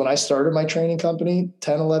ones is when I started my training company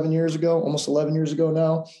 10, 11 years ago, almost 11 years ago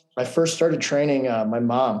now, I first started training my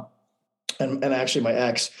mom and actually my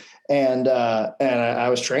ex. And I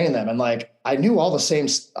was training them and like, I knew a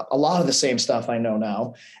lot of the same stuff I know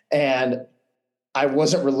now. And I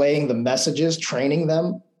wasn't relaying the messages, training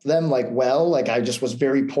them like, well, like I just was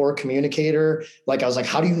very poor communicator. Like I was like,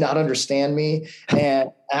 how do you not understand me? And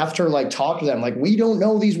after like talk to them, like, we don't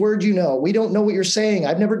know these words, we don't know what you're saying.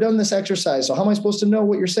 I've never done this exercise. So how am I supposed to know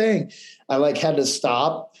what you're saying? I like had to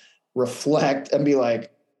stop, reflect and be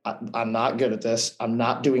like, I'm not good at this. I'm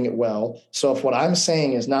not doing it well. So if what I'm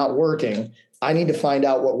saying is not working, I need to find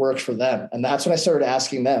out what works for them. And that's when I started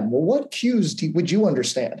asking them, well, what cues would you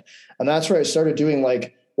understand? And that's where I started doing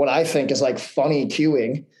like what I think is like funny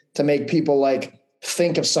cueing to make people like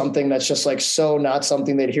think of something that's just like so not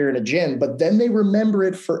something they'd hear in a gym, but then they remember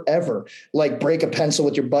it forever. Like break a pencil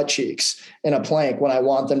with your butt cheeks in a plank when I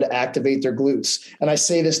want them to activate their glutes. And I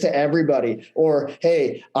say this to everybody. Or,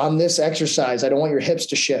 hey, on this exercise, I don't want your hips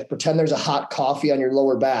to shift. Pretend there's a hot coffee on your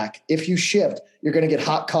lower back. If you shift, you're going to get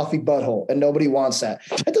hot coffee butthole, and nobody wants that.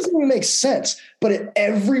 That doesn't even make sense, but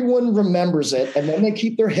everyone remembers it, and then they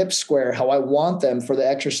keep their hips square how I want them for the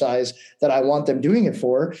exercise that I want them doing it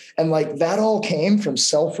for. And like that all came from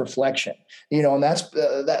self-reflection, and that's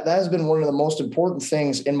that has been one of the most important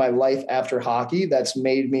things in my life after hockey that's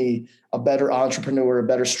made me a better entrepreneur, a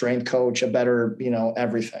better strength coach, a better,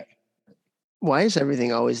 everything. Why is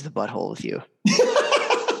everything always the butthole with you?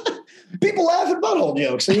 People laugh at butthole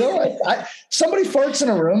jokes. Somebody farts in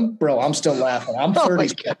a room, bro, I'm still laughing. I'm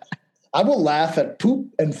 30. I will laugh at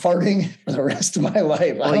poop and farting for the rest of my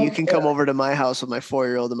life. Well, you can come over to my house with my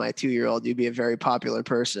 4-year-old and my 2-year-old. You'd be a very popular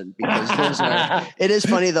person because it is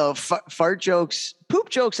funny though. Fart jokes, poop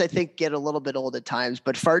jokes, I think get a little bit old at times,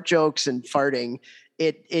 but fart jokes and farting,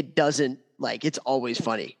 it doesn't. Like, it's always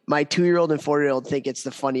funny. My 2-year-old and 4-year-old think it's the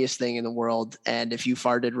funniest thing in the world. And if you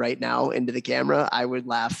farted right now into the camera, I would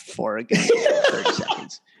laugh for a good 30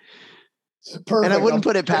 seconds. Perfect. And I wouldn't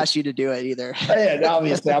put it past you to do it either. Yeah,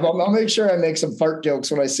 obviously. I'll make sure I make some fart jokes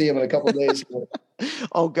when I see them in a couple of days.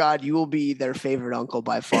 Oh, God, you will be their favorite uncle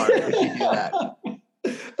by far if you do that.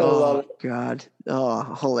 Oh, God.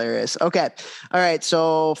 Oh, hilarious. Okay. All right.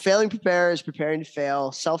 So failing to prepare is preparing to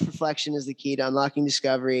fail. Self-reflection is the key to unlocking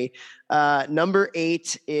discovery. Number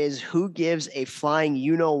 8 is who gives a flying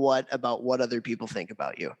you-know-what about what other people think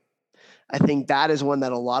about you. I think that is one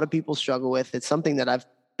that a lot of people struggle with. It's something that I've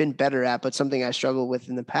been better at, but something I struggled with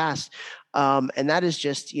in the past. And that is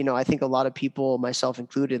just, I think a lot of people, myself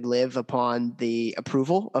included, live upon the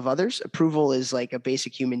approval of others. Approval is like a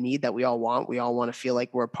basic human need that we all want. We all want to feel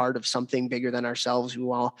like we're a part of something bigger than ourselves. We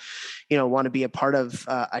all, want to be a part of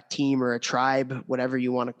a team or a tribe, whatever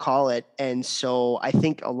you want to call it. And so I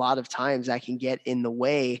think a lot of times that can get in the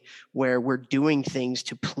way where we're doing things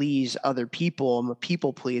to please other people. I'm a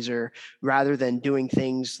people pleaser rather than doing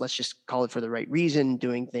things, let's just call it for the right reason,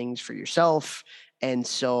 doing things for yourself. And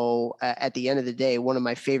so at the end of the day, one of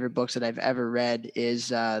my favorite books that I've ever read is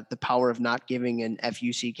The Power of Not Giving an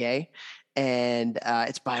F-U-C-K. And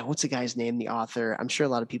it's by, what's the guy's name, the author? I'm sure a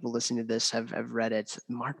lot of people listening to this have read it.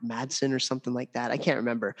 Mark Madsen or something like that. I can't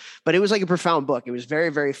remember. But it was like a profound book. It was very,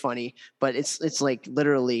 very funny. But it's like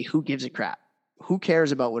literally, who gives a crap? Who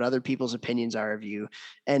cares about what other people's opinions are of you?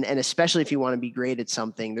 And especially if you want to be great at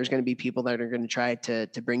something, there's going to be people that are going to try to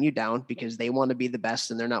bring you down because they want to be the best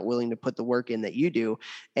and they're not willing to put the work in that you do.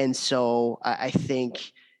 And so I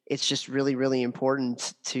think it's just really, really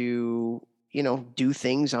important to, do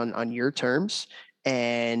things on your terms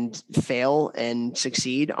and fail and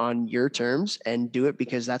succeed on your terms and do it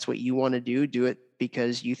because that's what you want to do. Do it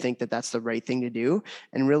because you think that that's the right thing to do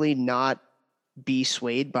and really not be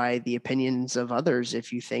swayed by the opinions of others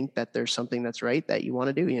if you think that there's something that's right that you want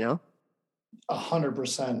to do,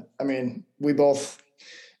 100%. I mean, we both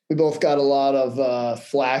got a lot of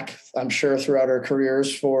flack, I'm sure, throughout our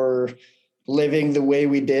careers for living the way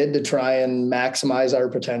we did to try and maximize our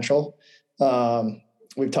potential.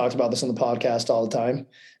 We've talked about this on the podcast all the time.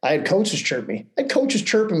 I had coaches chirp me. I had coaches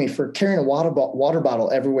chirping me for carrying a water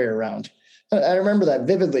bottle everywhere around. I remember that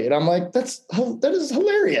vividly. And I'm like, that is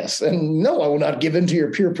hilarious. And no, I will not give in to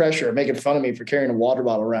your peer pressure of making fun of me for carrying a water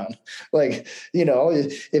bottle around. Like,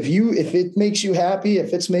 if it makes you happy,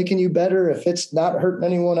 if it's making you better, if it's not hurting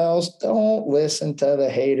anyone else, don't listen to the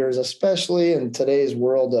haters, especially in today's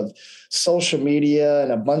world of social media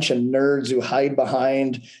and a bunch of nerds who hide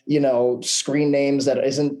behind, screen names that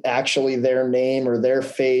isn't actually their name or their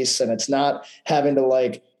face. And it's not having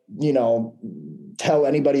to tell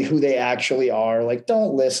anybody who they actually are. Like,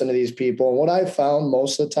 don't listen to these people. And what I've found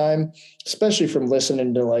most of the time, especially from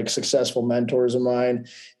listening to successful mentors of mine,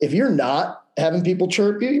 if you're not having people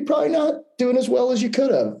chirp you, you're probably not doing as well as you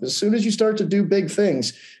could have. As soon as you start to do big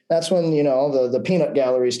things, that's when, the peanut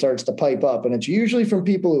gallery starts to pipe up. And it's usually from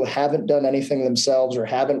people who haven't done anything themselves or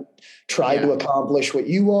haven't tried to accomplish what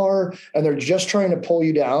you are. And they're just trying to pull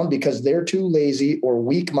you down because they're too lazy or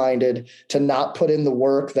weak-minded to not put in the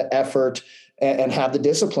work, the effort, and have the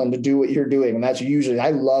discipline to do what you're doing. And that's usually,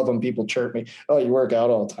 I love when people chirp me. Oh, you work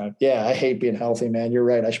out all the time. Yeah, I hate being healthy, man. You're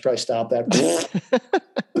right. I should probably stop that.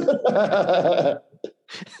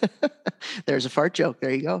 There's a fart joke.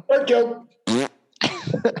 There you go. Fart joke.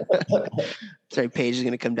 Sorry, Paige is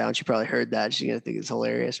going to come down. She probably heard that. She's going to think it's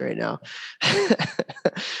hilarious right now.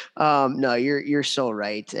 No, you're so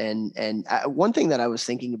right. And one thing that I was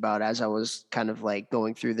thinking about as I was kind of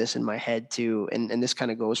going through this in my head too, and this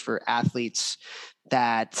kind of goes for athletes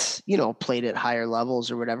that, played at higher levels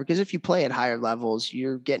or whatever. Because if you play at higher levels,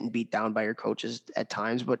 you're getting beat down by your coaches at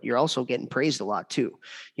times, but you're also getting praised a lot too.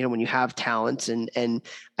 When you have talents, and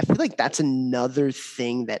I feel like that's another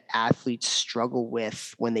thing that athletes struggle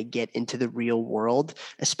with when they get into the real world,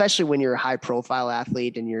 especially when you're a high profile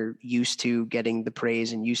athlete and you're used to getting the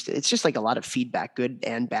praise and it's just a lot of feedback, good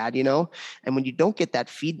and bad, and when you don't get that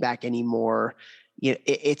feedback anymore,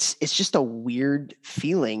 it's just a weird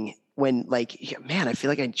feeling when man, I feel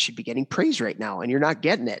like I should be getting praise right now and you're not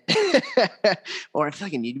getting it. Or I feel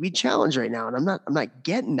like I need to be challenged right now and I'm not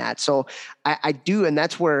getting that. So I do. And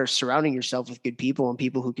that's where surrounding yourself with good people and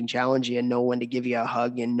people who can challenge you and know when to give you a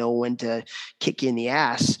hug and know when to kick you in the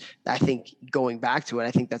ass. I think going back to it,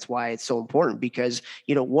 I think that's why it's so important because,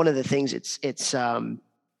 one of the things it's the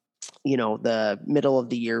middle of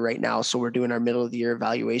the year right now. So we're doing our middle of the year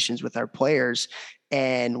evaluations with our players.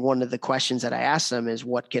 And one of the questions that I asked them is,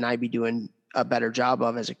 what can I be doing a better job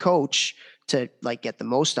of as a coach to get the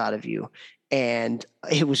most out of you? And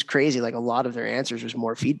it was crazy. A lot of their answers was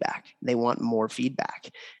more feedback. They want more feedback.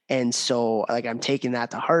 And so I'm taking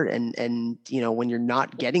that to heart. And when you're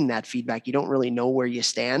not getting that feedback, you don't really know where you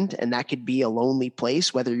stand. And that could be a lonely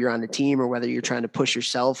place, whether you're on a team or whether you're trying to push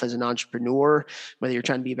yourself as an entrepreneur, whether you're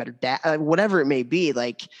trying to be a better dad, whatever it may be.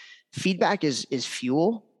 Feedback is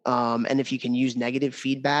fuel. And if you can use negative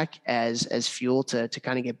feedback as fuel to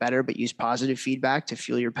kind of get better, but use positive feedback to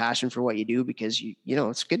fuel your passion for what you do, because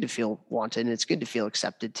it's good to feel wanted and it's good to feel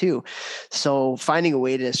accepted too. So finding a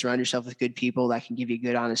way to surround yourself with good people that can give you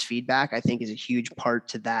good, honest feedback, I think is a huge part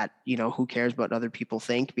to that. Who cares what other people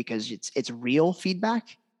think, because it's real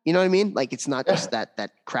feedback. You know what I mean? It's not just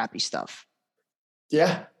that crappy stuff.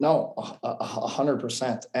 Yeah, no,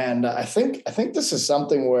 100%. And I think this is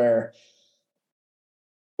something where,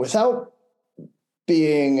 without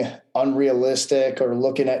being unrealistic or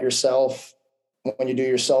looking at yourself when you do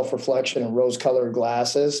your self-reflection in rose-colored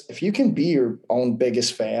glasses, if you can be your own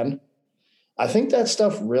biggest fan, I think that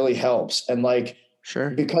stuff really helps. And sure,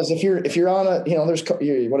 because if you're on a, there's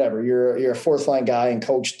whatever, you're a fourth line guy and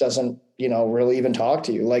coach doesn't, really even talk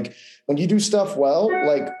to you. When you do stuff well,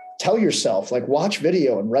 tell yourself, watch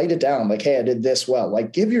video and write it down. Hey, I did this well.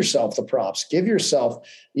 Give yourself the props, give yourself,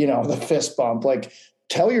 the fist bump.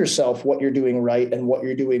 Tell yourself what you're doing right and what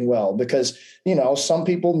you're doing well, because, some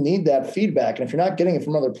people need that feedback. And if you're not getting it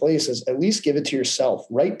from other places, at least give it to yourself.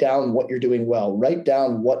 Write down what you're doing well, write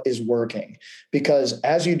down what is working, because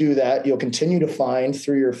as you do that, you'll continue to find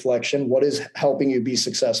through your reflection what is helping you be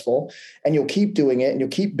successful, and you'll keep doing it and you'll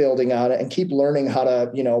keep building on it and keep learning how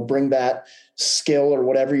to, bring that skill or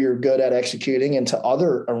whatever you're good at executing into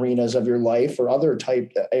other arenas of your life or other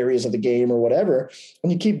type areas of the game or whatever.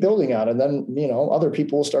 And you keep building on it. And then, other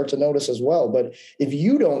people will start to notice as well. But if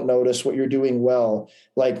you don't notice what you're doing well,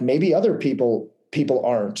 maybe other people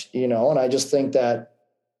aren't, and I just think that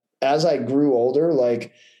as I grew older,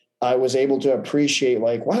 I was able to appreciate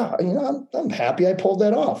like, wow, I'm happy I pulled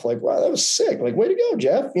that off. Like, wow, that was sick. Like, way to go,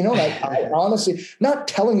 Jeff. And I honestly, not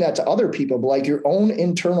telling that to other people, but like your own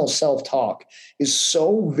internal self-talk is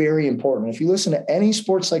so very important. If you listen to any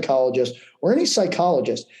sports psychologist or any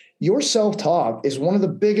psychologist, your self-talk is one of the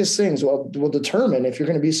biggest things will determine if you're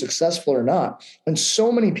going to be successful or not. And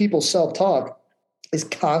so many people's self-talk is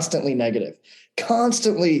constantly negative.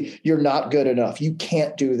 Constantly, you're not good enough. You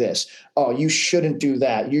can't do this. Oh, you shouldn't do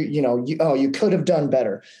that. You could have done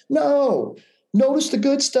better. No, notice the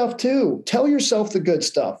good stuff too. Tell yourself the good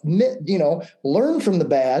stuff. Learn from the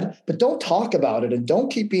bad, but don't talk about it and don't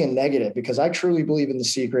keep being negative, because I truly believe in The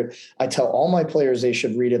Secret. I tell all my players they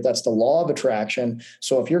should read it. That's the law of attraction.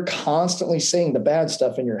 So if you're constantly saying the bad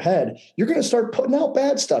stuff in your head, you're going to start putting out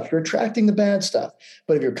bad stuff. You're attracting the bad stuff.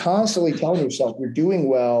 But if you're constantly telling yourself you're doing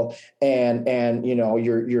well and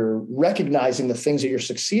you're recognizing the things that you're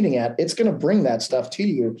succeeding at, it's going to bring that stuff to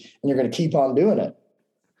you and you're going to keep on doing it.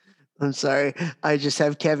 I'm sorry. I just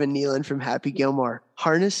have Kevin Nealon from Happy Gilmore.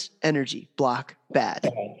 Harness energy, block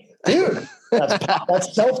bad. Dude,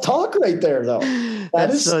 that's self-talk right there, though.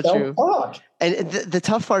 That's so self-talk. True. And the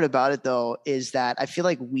tough part about it, though, is that I feel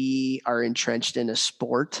like we are entrenched in a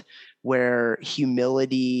sport where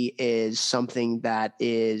humility is something that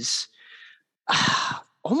is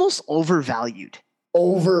almost overvalued.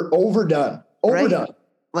 Overdone. Right?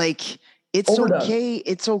 Like, it's overdone. Okay.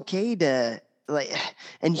 It's okay to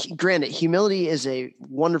and granted, humility is a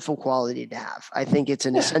wonderful quality to have. I think it's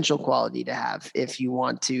an essential quality to have if you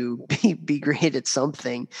want to be great at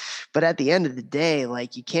something. But at the end of the day,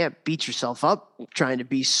 like, you can't beat yourself up trying to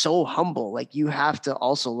be so humble. Like, you have to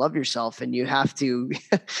also love yourself, and you have to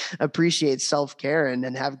appreciate self-care and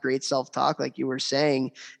have great self-talk, like you were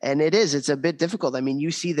saying. And it's a bit difficult. I mean,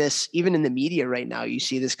 you see this even in the media right now. You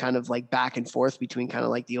see this kind of like back and forth between kind of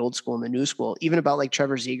like the old school and the new school, even about like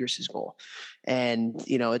Trevor Zegras' goal. And,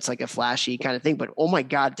 it's like a flashy kind of thing, but oh my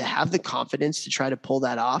God, to have the confidence to try to pull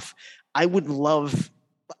that off, I would love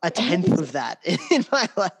a 10th of that in my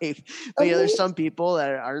life. But there's some people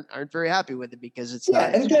that aren't very happy with it because it's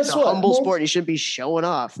not it's a humble sport. You shouldn't be showing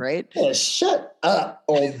off, right? Yeah, shut up,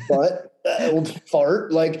 old butt, old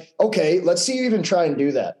fart. Like, okay, let's see you even try and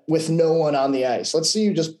do that with no one on the ice. Let's see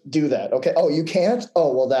you just do that. Okay. Oh, you can't?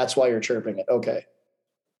 Oh, well, that's why you're chirping it. Okay.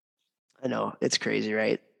 I know, it's crazy,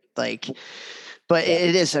 right? Like, but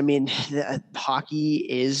it is. I mean, hockey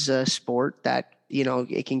is a sport that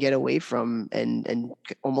it can get away from and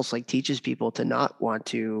almost like teaches people to not want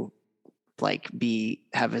to like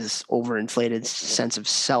have this overinflated sense of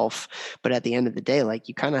self. But at the end of the day, like,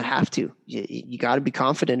 you kind of have to. You got to be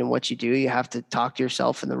confident in what you do. You have to talk to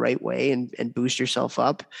yourself in the right way and boost yourself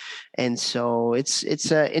up. And so it's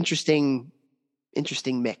an interesting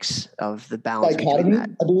mix of the balance. Dichotomy,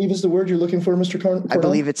 I believe, is the word you're looking for, Mr. Cardinal. I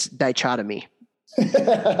believe it's dichotomy.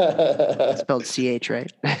 Spelled CH,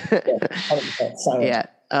 right? Yeah.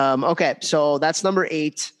 Okay. So that's number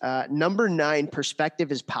 8. Number 9,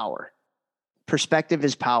 perspective is power. Perspective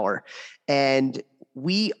is power. And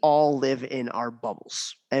we all live in our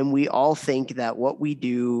bubbles, and we all think that what we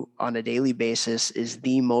do on a daily basis is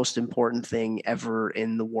the most important thing ever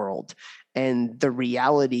in the world. And the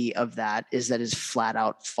reality of that is flat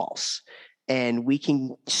out false. And we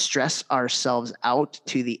can stress ourselves out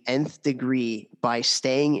to the nth degree by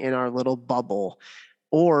staying in our little bubble,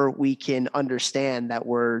 or we can understand that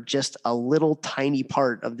we're just a little tiny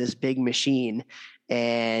part of this big machine.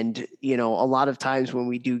 And, a lot of times when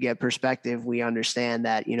we do get perspective, we understand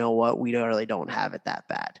that, we really don't have it that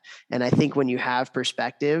bad. And I think when you have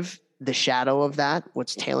perspective, the shadow of that,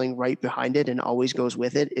 what's tailing right behind it and always goes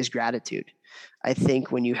with it, is gratitude. I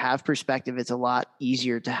think when you have perspective, it's a lot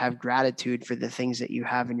easier to have gratitude for the things that you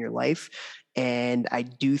have in your life. And I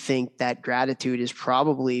do think that gratitude is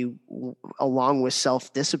probably, along with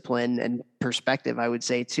self-discipline and perspective, I would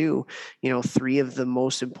say too, 3 of the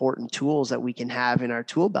most important tools that we can have in our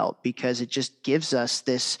tool belt, because it just gives us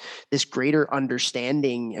this greater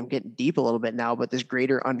understanding. I'm getting deep a little bit now, but this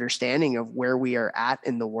greater understanding of where we are at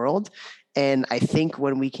in the world. And I think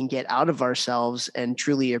when we can get out of ourselves and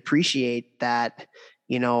truly appreciate that,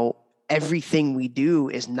 everything we do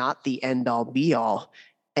is not the end all be all.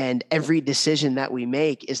 And every decision that we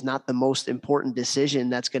make is not the most important decision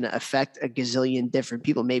that's going to affect a gazillion different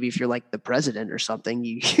people. Maybe if you're like the president or something,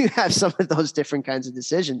 you have some of those different kinds of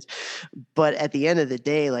decisions. But at the end of the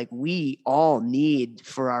day, like, we all need,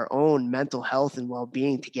 for our own mental health and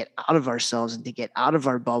well-being, to get out of ourselves and to get out of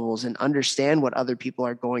our bubbles and understand what other people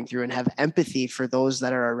are going through and have empathy for those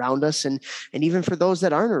that are around us and even for those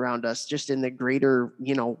that aren't around us, just in the greater,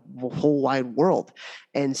 whole wide world.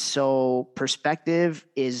 And so perspective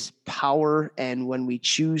is is power. And when we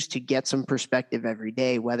choose to get some perspective every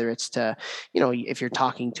day, whether it's to, if you're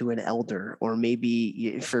talking to an elder, or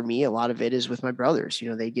maybe for me, a lot of it is with my brothers.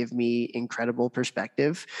 They give me incredible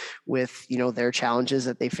perspective with, their challenges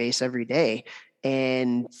that they face every day.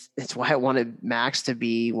 And it's why I wanted Max to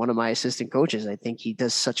be one of my assistant coaches. I think he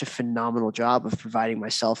does such a phenomenal job of providing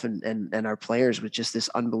myself and our players with just this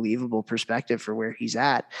unbelievable perspective for where he's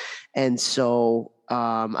at. And so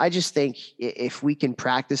I just think if we can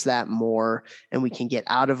practice that more, and we can get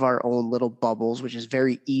out of our own little bubbles, which is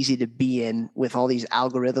very easy to be in with all these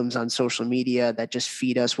algorithms on social media that just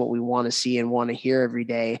feed us what we want to see and want to hear every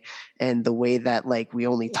day. And the way that we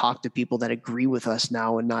only talk to people that agree with us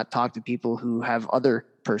now, and not talk to people who have other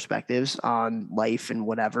perspectives on life and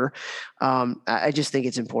whatever. I just think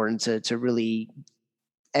it's important to really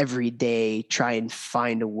every day try and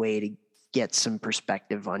find a way to get some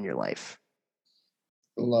perspective on your life.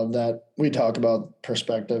 Love that. We talk about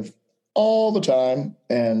perspective all the time.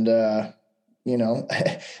 And,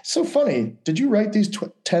 so funny. Did you write these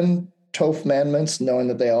 10 Tophmandments knowing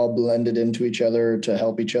that they all blended into each other to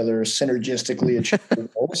help each other synergistically achieve their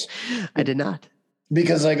goals? I did not.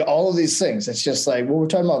 Because all of these things, it's just we're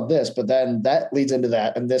talking about this, but then that leads into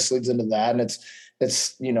that, and this leads into that. And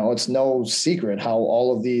it's no secret how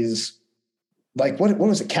all of these, what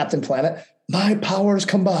was it? Captain Planet? My powers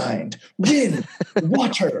combined, wind,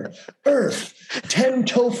 water, earth, 10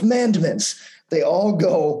 Tophmandments. They all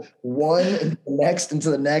go one into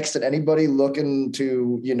the next. And anybody looking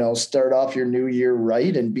to, start off your new year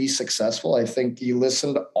right and be successful, I think you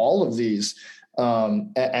listen to all of these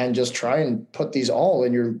and just try and put these all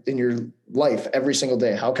in your life every single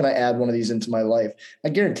day. How can I add one of these into my life? I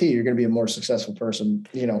guarantee you're going to be a more successful person,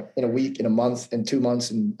 in a week, in a month, in 2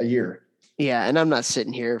 months, in a year. Yeah. And I'm not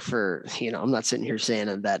sitting here I'm not sitting here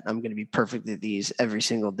saying that I'm going to be perfect at these every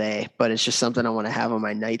single day, but it's just something I want to have on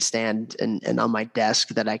my nightstand and on my desk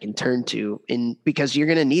that I can turn to, because you're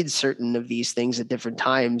going to need certain of these things at different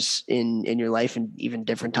times in your life, and even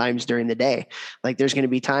different times during the day. There's going to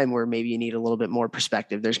be time where maybe you need a little bit more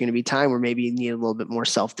perspective. There's going to be time where maybe you need a little bit more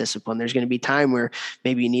self-discipline. There's going to be time where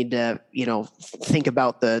maybe you need to, think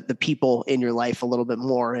about the people in your life a little bit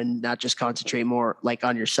more, and not just concentrate more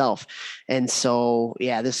on yourself. And so,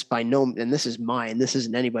 this is mine. This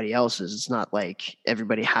isn't anybody else's. It's not like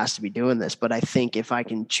everybody has to be doing this, but I think if I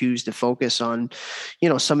can choose to focus on,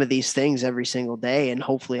 some of these things every single day, and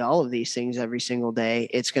hopefully all of these things every single day,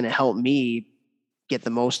 it's going to help me get the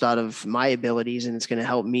most out of my abilities. And it's going to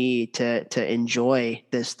help me to enjoy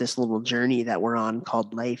this little journey that we're on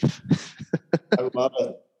called life. I love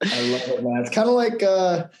it, man. It's kind of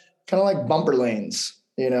like bumper lanes,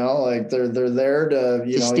 they're there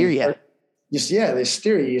to, steer you. They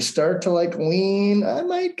steer you. You start to lean. I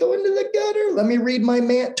might go into the gutter. Let me read my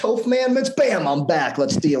Tophmandments. Bam, I'm back.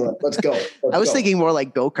 Let's deal it. Let's go. I was thinking more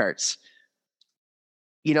like go-karts.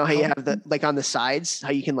 How you have the on the sides,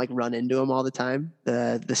 how you can run into them all the time.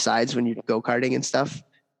 The sides when you're go-karting and stuff.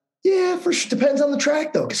 Yeah, for sure. Depends on the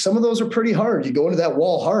track though, because some of those are pretty hard. You go into that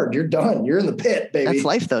wall hard, you're done. You're in the pit, baby. That's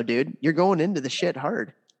life though, dude. You're going into the shit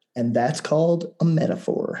hard. And that's called a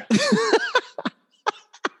metaphor.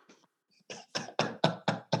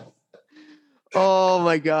 Oh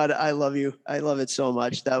my God. I love you. I love it so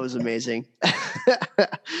much. That was amazing.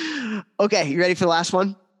 Okay. You ready for the last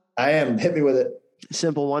one? I am. Hit me with it.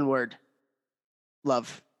 Simple, one word.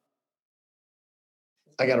 Love.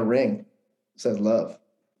 I got a ring. It says love.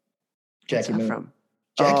 Jackie Moon. From?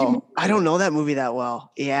 Jackie. I don't know that movie that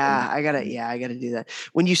well. Yeah, I gotta do that.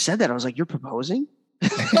 When you said that, I was like, "You're proposing?"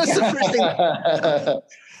 That's the first thing.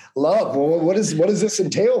 Love. Well, what does this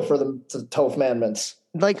entail for the Tophmandments?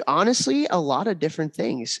 Honestly, a lot of different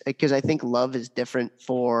things, because I think love is different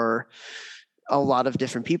for a lot of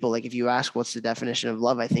different people. If you ask what's the definition of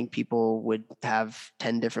love, I think people would have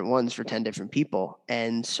 10 different ones for 10 different people.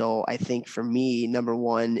 And so I think for me, number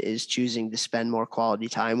one is choosing to spend more quality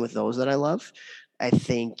time with those that I love. I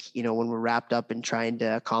think, when we're wrapped up in trying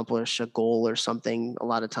to accomplish a goal or something, a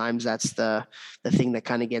lot of times that's the thing that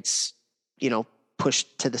kind of gets,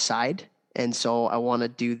 pushed to the side. And so I want to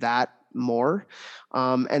do that more.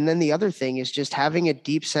 And then the other thing is just having a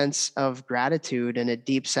deep sense of gratitude and a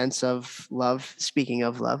deep sense of love. Speaking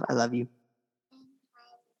of love, I love you.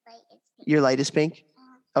 Your light is pink?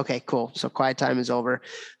 Okay, cool. So quiet time is over.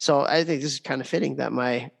 So I think this is kind of fitting that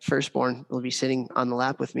my firstborn will be sitting on the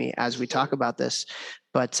lap with me as we talk about this.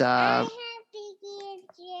 But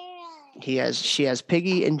she has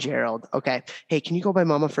Piggy and Gerald. Okay. Hey, can you go by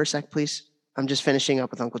Mama for a sec, please? I'm just finishing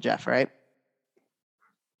up with Uncle Jeff, all right?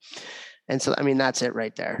 And so, I mean, that's it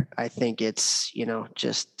right there. I think it's,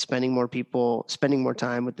 just spending more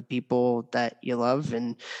time with the people that you love,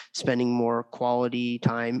 and spending more quality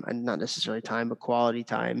time, and not necessarily time, but quality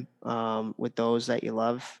time with those that you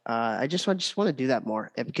love. I just want to do that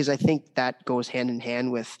more, because I think that goes hand in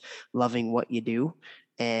hand with loving what you do.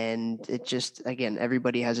 And it just, again,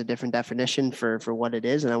 everybody has a different definition for what it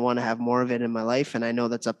is. And I want to have more of it in my life. And I know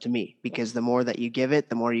that's up to me, because the more that you give it,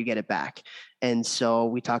 the more you get it back. And so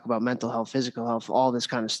we talk about mental health, physical health, all this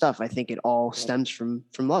kind of stuff. I think it all stems from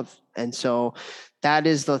love. And so that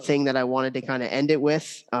is the thing that I wanted to kind of end it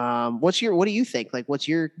with. What do you think? Like, what's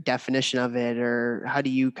your definition of it, or how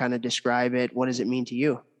do you kind of describe it? What does it mean to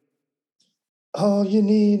you? All you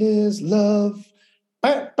need is love.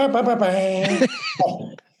 That's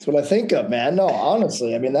what I think of, man. No,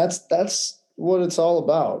 honestly, I mean, that's what it's all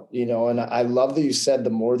about, and I love that you said the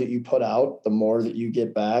more that you put out, the more that you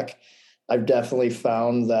get back. I've definitely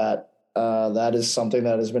found that that is something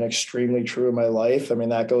that has been extremely true in my life. I mean,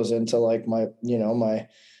 that goes into like my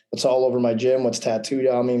what's all over my gym, what's tattooed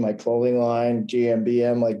on me, my clothing line,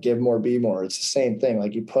 GMBM, like give more, be more. It's the same thing.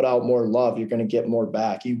 Like you put out more love, you're going to get more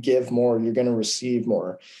back. You give more, you're going to receive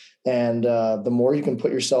more. And the more you can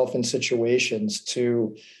put yourself in situations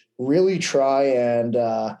to really try and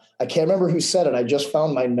I can't remember who said it. I just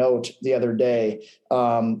found my note the other day,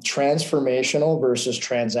 transformational versus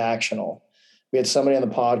transactional. We had somebody on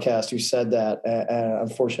the podcast who said that, and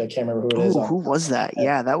unfortunately, I can't remember who it is. Who was that?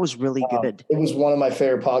 Yeah, that was really good. It was one of my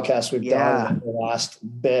favorite podcasts we've done in the last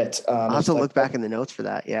bit. I'll have to look back in the notes for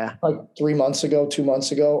that. Yeah. Like 2 months ago.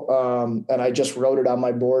 And I just wrote it on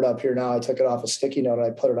my board up here now. I took it off a sticky note and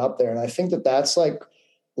I put it up there. And I think that that's like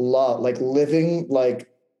love, like living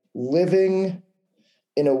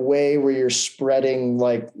in a way where you're spreading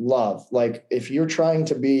like love. Like if you're trying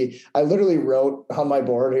to be, I literally wrote on my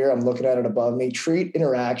board here, I'm looking at it above me, treat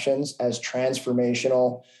interactions as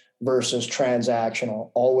transformational versus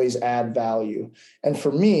transactional, always add value. And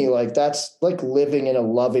for me, like that's like living in a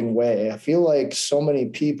loving way. I feel like so many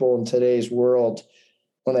people in today's world,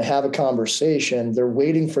 when they have a conversation, they're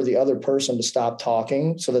waiting for the other person to stop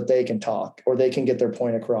talking so that they can talk or they can get their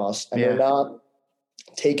point across. And they're not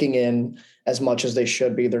taking in as much as they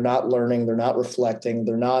should be. They're not learning. They're not reflecting.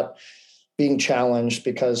 They're not being challenged,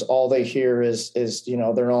 because all they hear is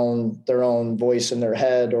their own voice in their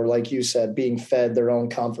head, or like you said, being fed their own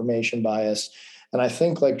confirmation bias. And I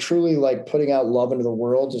think like truly like putting out love into the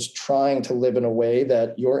world is trying to live in a way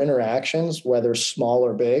that your interactions, whether small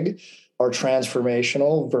or big, are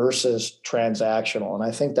transformational versus transactional. And I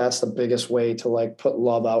think that's the biggest way to like put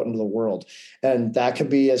love out into the world. And that could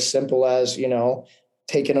be as simple as,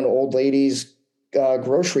 taking an old lady's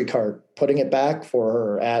grocery cart, putting it back for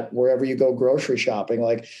her at wherever you go grocery shopping.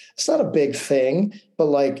 Like it's not a big thing, but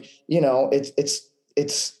like, it's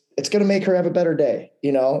going to make her have a better day.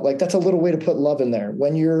 Like that's a little way to put love in there.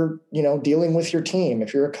 When you're, dealing with your team,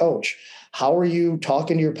 if you're a coach, how are you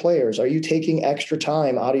talking to your players? Are you taking extra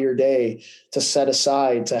time out of your day to set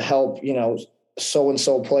aside to help,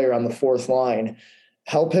 so-and-so player on the fourth line?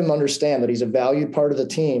 Help him understand that he's a valued part of the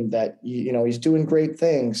team, that, he's doing great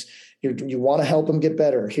things. You want to help him get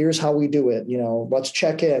better. Here's how we do it. Let's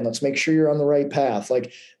check in. Let's make sure you're on the right path.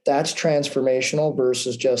 Like that's transformational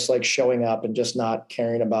versus just like showing up and just not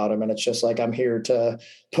caring about him. And it's just like, I'm here to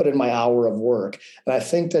put in my hour of work. And I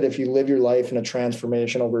think that if you live your life in a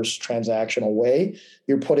transformational versus transactional way,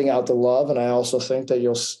 you're putting out the love. And I also think that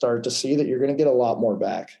you'll start to see that you're going to get a lot more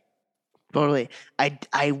back. Totally.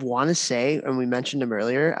 I want to say, and we mentioned him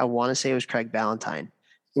earlier, I want to say it was Craig Ballantyne.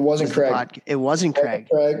 It wasn't Craig. It wasn't Craig.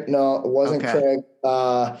 No, it wasn't Craig.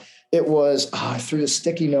 It was, I threw the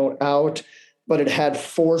sticky note out, but it had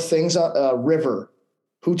 4 things. River.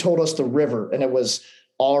 Who told us the river? And it was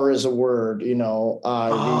R as a word, oh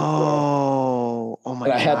my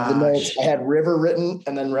god. I had the notes. I had river written,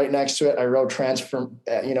 and then right next to it, I wrote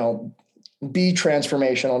be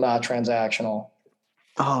transformational, not transactional.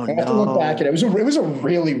 Oh, I have to look back at it. It was a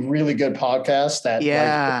really, really good podcast that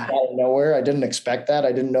like, out of nowhere. I didn't expect that.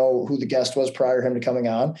 I didn't know who the guest was prior to him to coming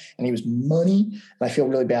on, and he was money. And I feel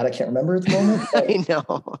really bad. I can't remember at the moment. I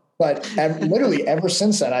know. But literally ever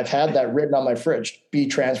since then, I've had that written on my fridge, be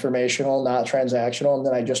transformational, not transactional. And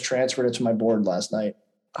then I just transferred it to my board last night.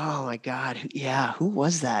 Oh my God. Yeah. Who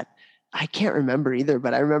was that? I can't remember either,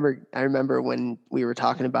 but I remember when we were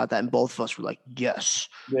talking about that and both of us were like, yes.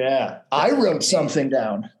 Yeah. I wrote something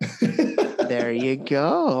down. There you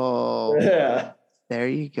go. Yeah. There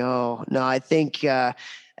you go. No, I think,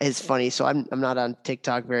 It's funny. So I'm not on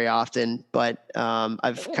TikTok very often, but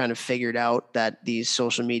I've kind of figured out that these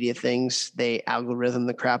social media things, they algorithm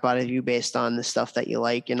the crap out of you based on the stuff that you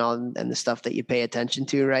like and the stuff that you pay attention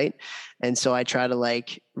to, right? And so I try to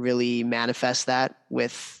like really manifest that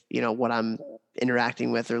with, what I'm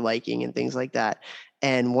interacting with or liking and things like that.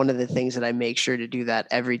 And one of the things that I make sure to do that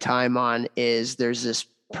every time on is there's this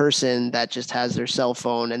person that just has their cell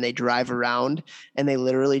phone and they drive around and they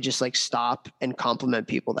literally just like stop and compliment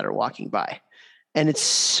people that are walking by. And it's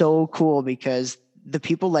so cool because the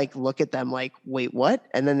people like look at them like, wait, what?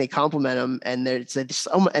 And then they compliment them and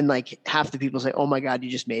and like half the people say, oh my God, you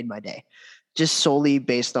just made my day. Just solely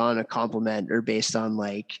based on a compliment or based on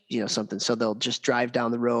like, something. So they'll just drive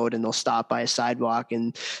down the road and they'll stop by a sidewalk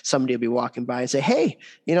and somebody will be walking by and say, hey,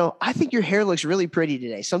 I think your hair looks really pretty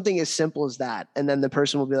today. Something as simple as that. And then the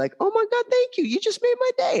person will be like, oh my God, thank you. You just made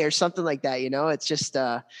my day or something like that. It's just,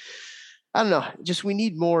 I don't know. Just we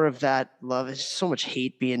need more of that love. There's so much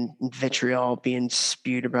hate being vitriol being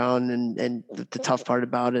spewed around, and the tough part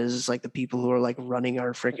about it is like the people who are like running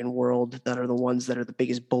our freaking world that are the ones that are the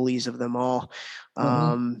biggest bullies of them all,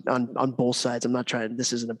 on both sides. I'm not trying.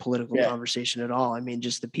 This isn't a political conversation at all. I mean,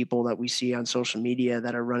 just the people that we see on social media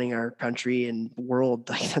that are running our country and world.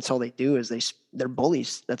 Like that's all they do is they're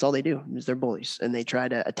bullies. That's all they do is they're bullies, and they try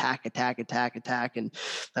to attack, and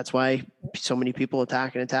that's why so many people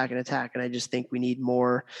attack. And I just think we need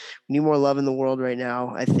more love in the world right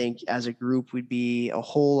now. I think as a group, we'd be a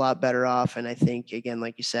whole lot better off. And I think, again,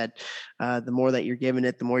 like you said, the more that you're giving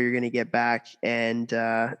it, the more you're going to get back. And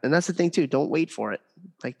that's the thing too. Don't wait for it.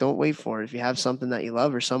 Like, don't wait for it. If you have something that you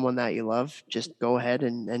love or someone that you love, just go ahead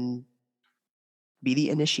and be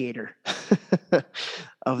the initiator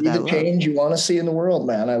of Be that the change you want to see in the world,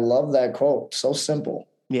 man. I love that quote. So simple.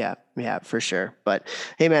 Yeah, for sure. But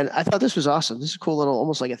hey, man, I thought this was awesome. This is a cool little,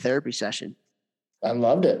 almost like a therapy session. I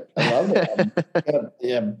loved it.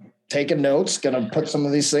 Taking notes, gonna put some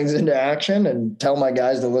of these things into action and tell my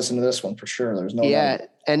guys to listen to this one for sure. There's no doubt.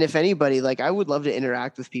 And if anybody, like, I would love to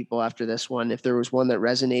interact with people after this one. If there was one that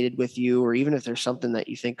resonated with you, or even if there's something that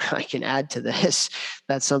you think I can add to this,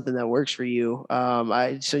 that's something that works for you.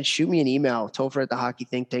 So shoot me an email,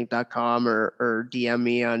 topher@thehockeythinktank.com, or DM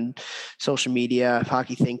me on social media,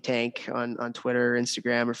 Hockey Think Tank on Twitter,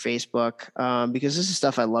 Instagram, or Facebook. Because this is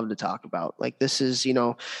stuff I love to talk about. Like, this is,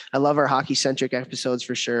 I love our hockey centric episodes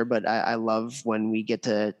for sure, but I love when we get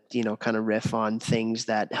to, kind of riff on things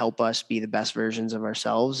that help us be the best versions of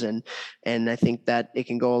ourselves. And I think that it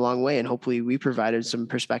can go a long way. And hopefully we provided some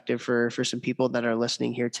perspective for some people that are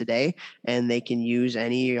listening here today, and they can use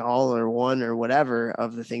any, all, or one, or whatever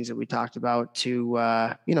of the things that we talked about to,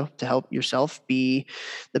 to help yourself be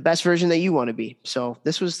the best version that you want to be. So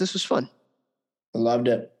this was fun. I loved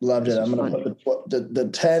it. I'm going to put the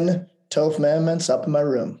 10 Tophmandments up in my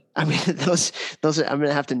room. I mean, those are, I'm going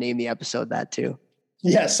to have to name the episode that too.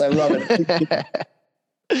 Yes, I love it.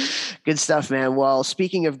 Good stuff, man. Well,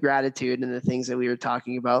 speaking of gratitude and the things that we were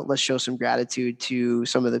talking about, let's show some gratitude to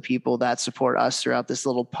some of the people that support us throughout this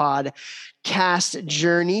little podcast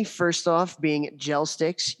journey. First off, being Gel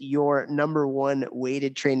Sticks, your number one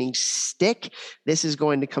weighted training stick. This is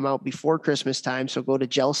going to come out before Christmas time, so go to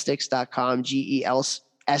gelsticks.com, GELSTX.com.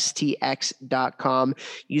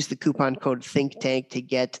 Use the coupon code ThinkTank to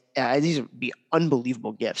get these would be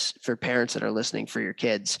unbelievable gifts for parents that are listening for your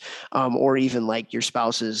kids, or even like your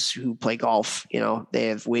spouses who play golf. They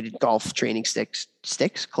have weighted golf training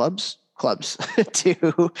clubs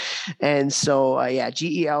too. And so,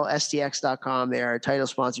 GELSTX.com. They are a title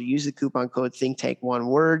sponsor. Use the coupon code ThinkTank, one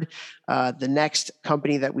word. The next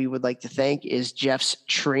company that we would like to thank is Jeff's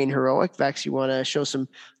Train Heroic. Vex, you want to show some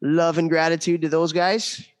love and gratitude to those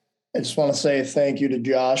guys? I just want to say thank you to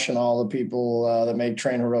Josh and all the people that make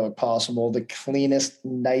Train Heroic possible. The cleanest,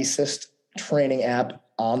 nicest training app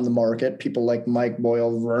on the market. People like Mike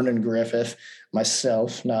Boyle, Vernon Griffith,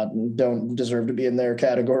 myself, don't deserve to be in their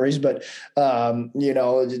categories, but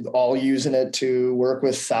all using it to work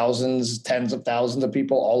with thousands, tens of thousands of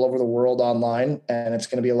people all over the world online, and it's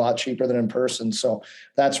going to be a lot cheaper than in person. So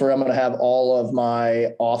that's where I'm going to have all of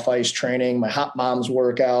my off-ice training, my Hot Moms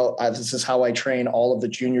workout. This is how I train all of the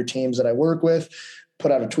junior teams that I work with.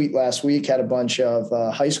 Put out a tweet last week, had a bunch of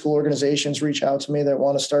high school organizations reach out to me that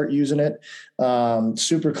want to start using it.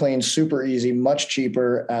 Super clean, super easy, much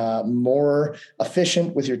cheaper, more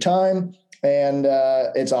efficient with your time. And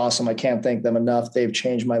it's awesome. I can't thank them enough. They've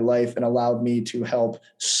changed my life and allowed me to help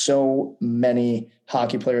so many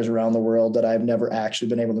hockey players around the world that I've never actually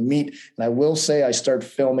been able to meet. And I will say I start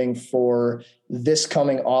filming for this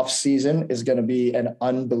coming off season is going to be an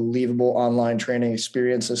unbelievable online training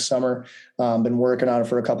experience this summer. Been working on it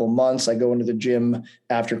for a couple of months. I go into the gym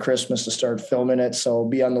after Christmas to start filming it. So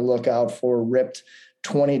be on the lookout for Ripped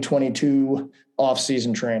 2022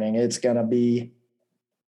 off-season training. It's going to be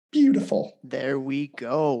beautiful. There we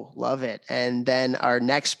go. Love it. And then our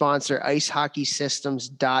next sponsor,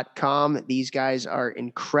 icehockeysystems.com. These guys are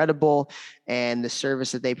incredible. And the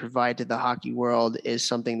service that they provide to the hockey world is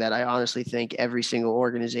something that I honestly think every single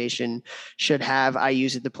organization should have. I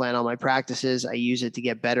use it to plan all my practices. I use it to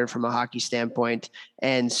get better from a hockey standpoint.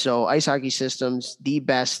 And so Ice Hockey Systems, the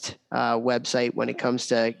best website when it comes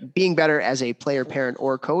to being better as a player, parent,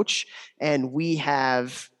 or coach. And we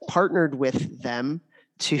have partnered with them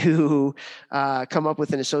to come up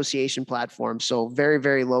with an association platform. So very,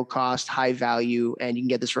 very low cost, high value, and you can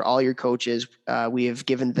get this for all your coaches. We have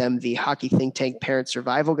given them the Hockey Think Tank Parent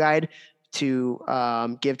Survival Guide to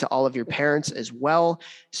give to all of your parents as well.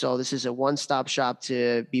 So this is a one-stop shop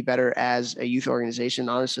to be better as a youth organization.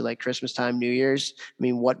 Honestly, like Christmas time, New Year's, I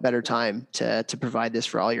mean, what better time to provide this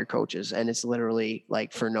for all your coaches? And it's literally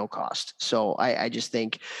like for no cost. So I just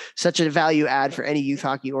think such a value add for any youth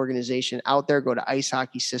hockey organization out there. Go to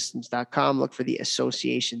icehockeysystems.com, look for the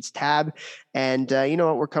associations tab. And you know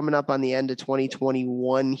what? We're coming up on the end of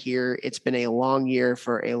 2021 here. It's been a long year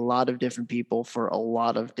for a lot of different people for a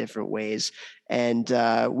lot of different ways. And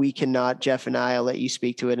we cannot, Jeff and I'll let you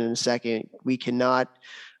speak to it in a second. We cannot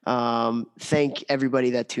thank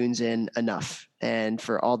everybody that tunes in enough, and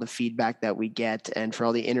for all the feedback that we get and for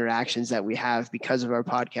all the interactions that we have because of our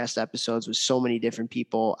podcast episodes with so many different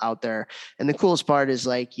people out there. And the coolest part is,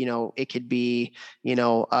 like, you know, it could be, you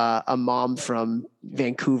know, a mom from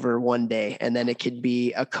Vancouver one day, and then it could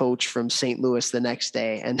be a coach from St. Louis the next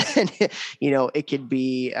day. And then, you know, it could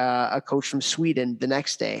be a coach from Sweden the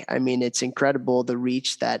next day. I mean, it's incredible the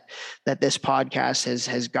reach that this podcast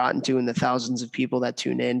has gotten to, and the thousands of people that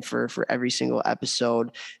tune in for every single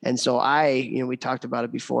episode. And so we talked about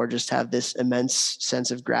it before, just have this immense sense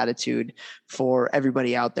of gratitude for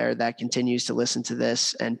everybody out there that continues to listen to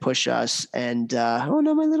this and push us. And oh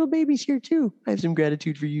no, my little baby's here too. I have some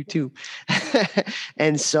gratitude for you too.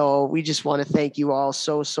 And so we just want to thank you all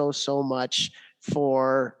so much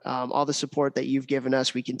for all the support that you've given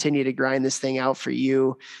us. We continue to grind this thing out for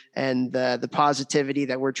you and the positivity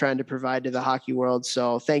that we're trying to provide to the hockey world.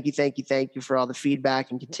 So thank you for all the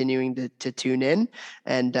feedback and continuing to tune in.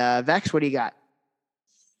 And Vex, what do you got?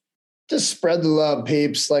 Just spread the love,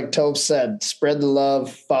 peeps. Like Toph said, spread the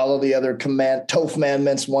love, follow the other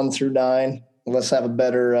Tophmandments 1 through 9. Let's have a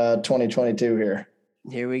better 2022 here.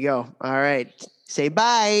 Here we go. All right. Say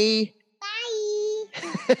bye. Bye.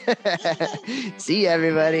 See you,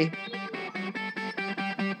 everybody.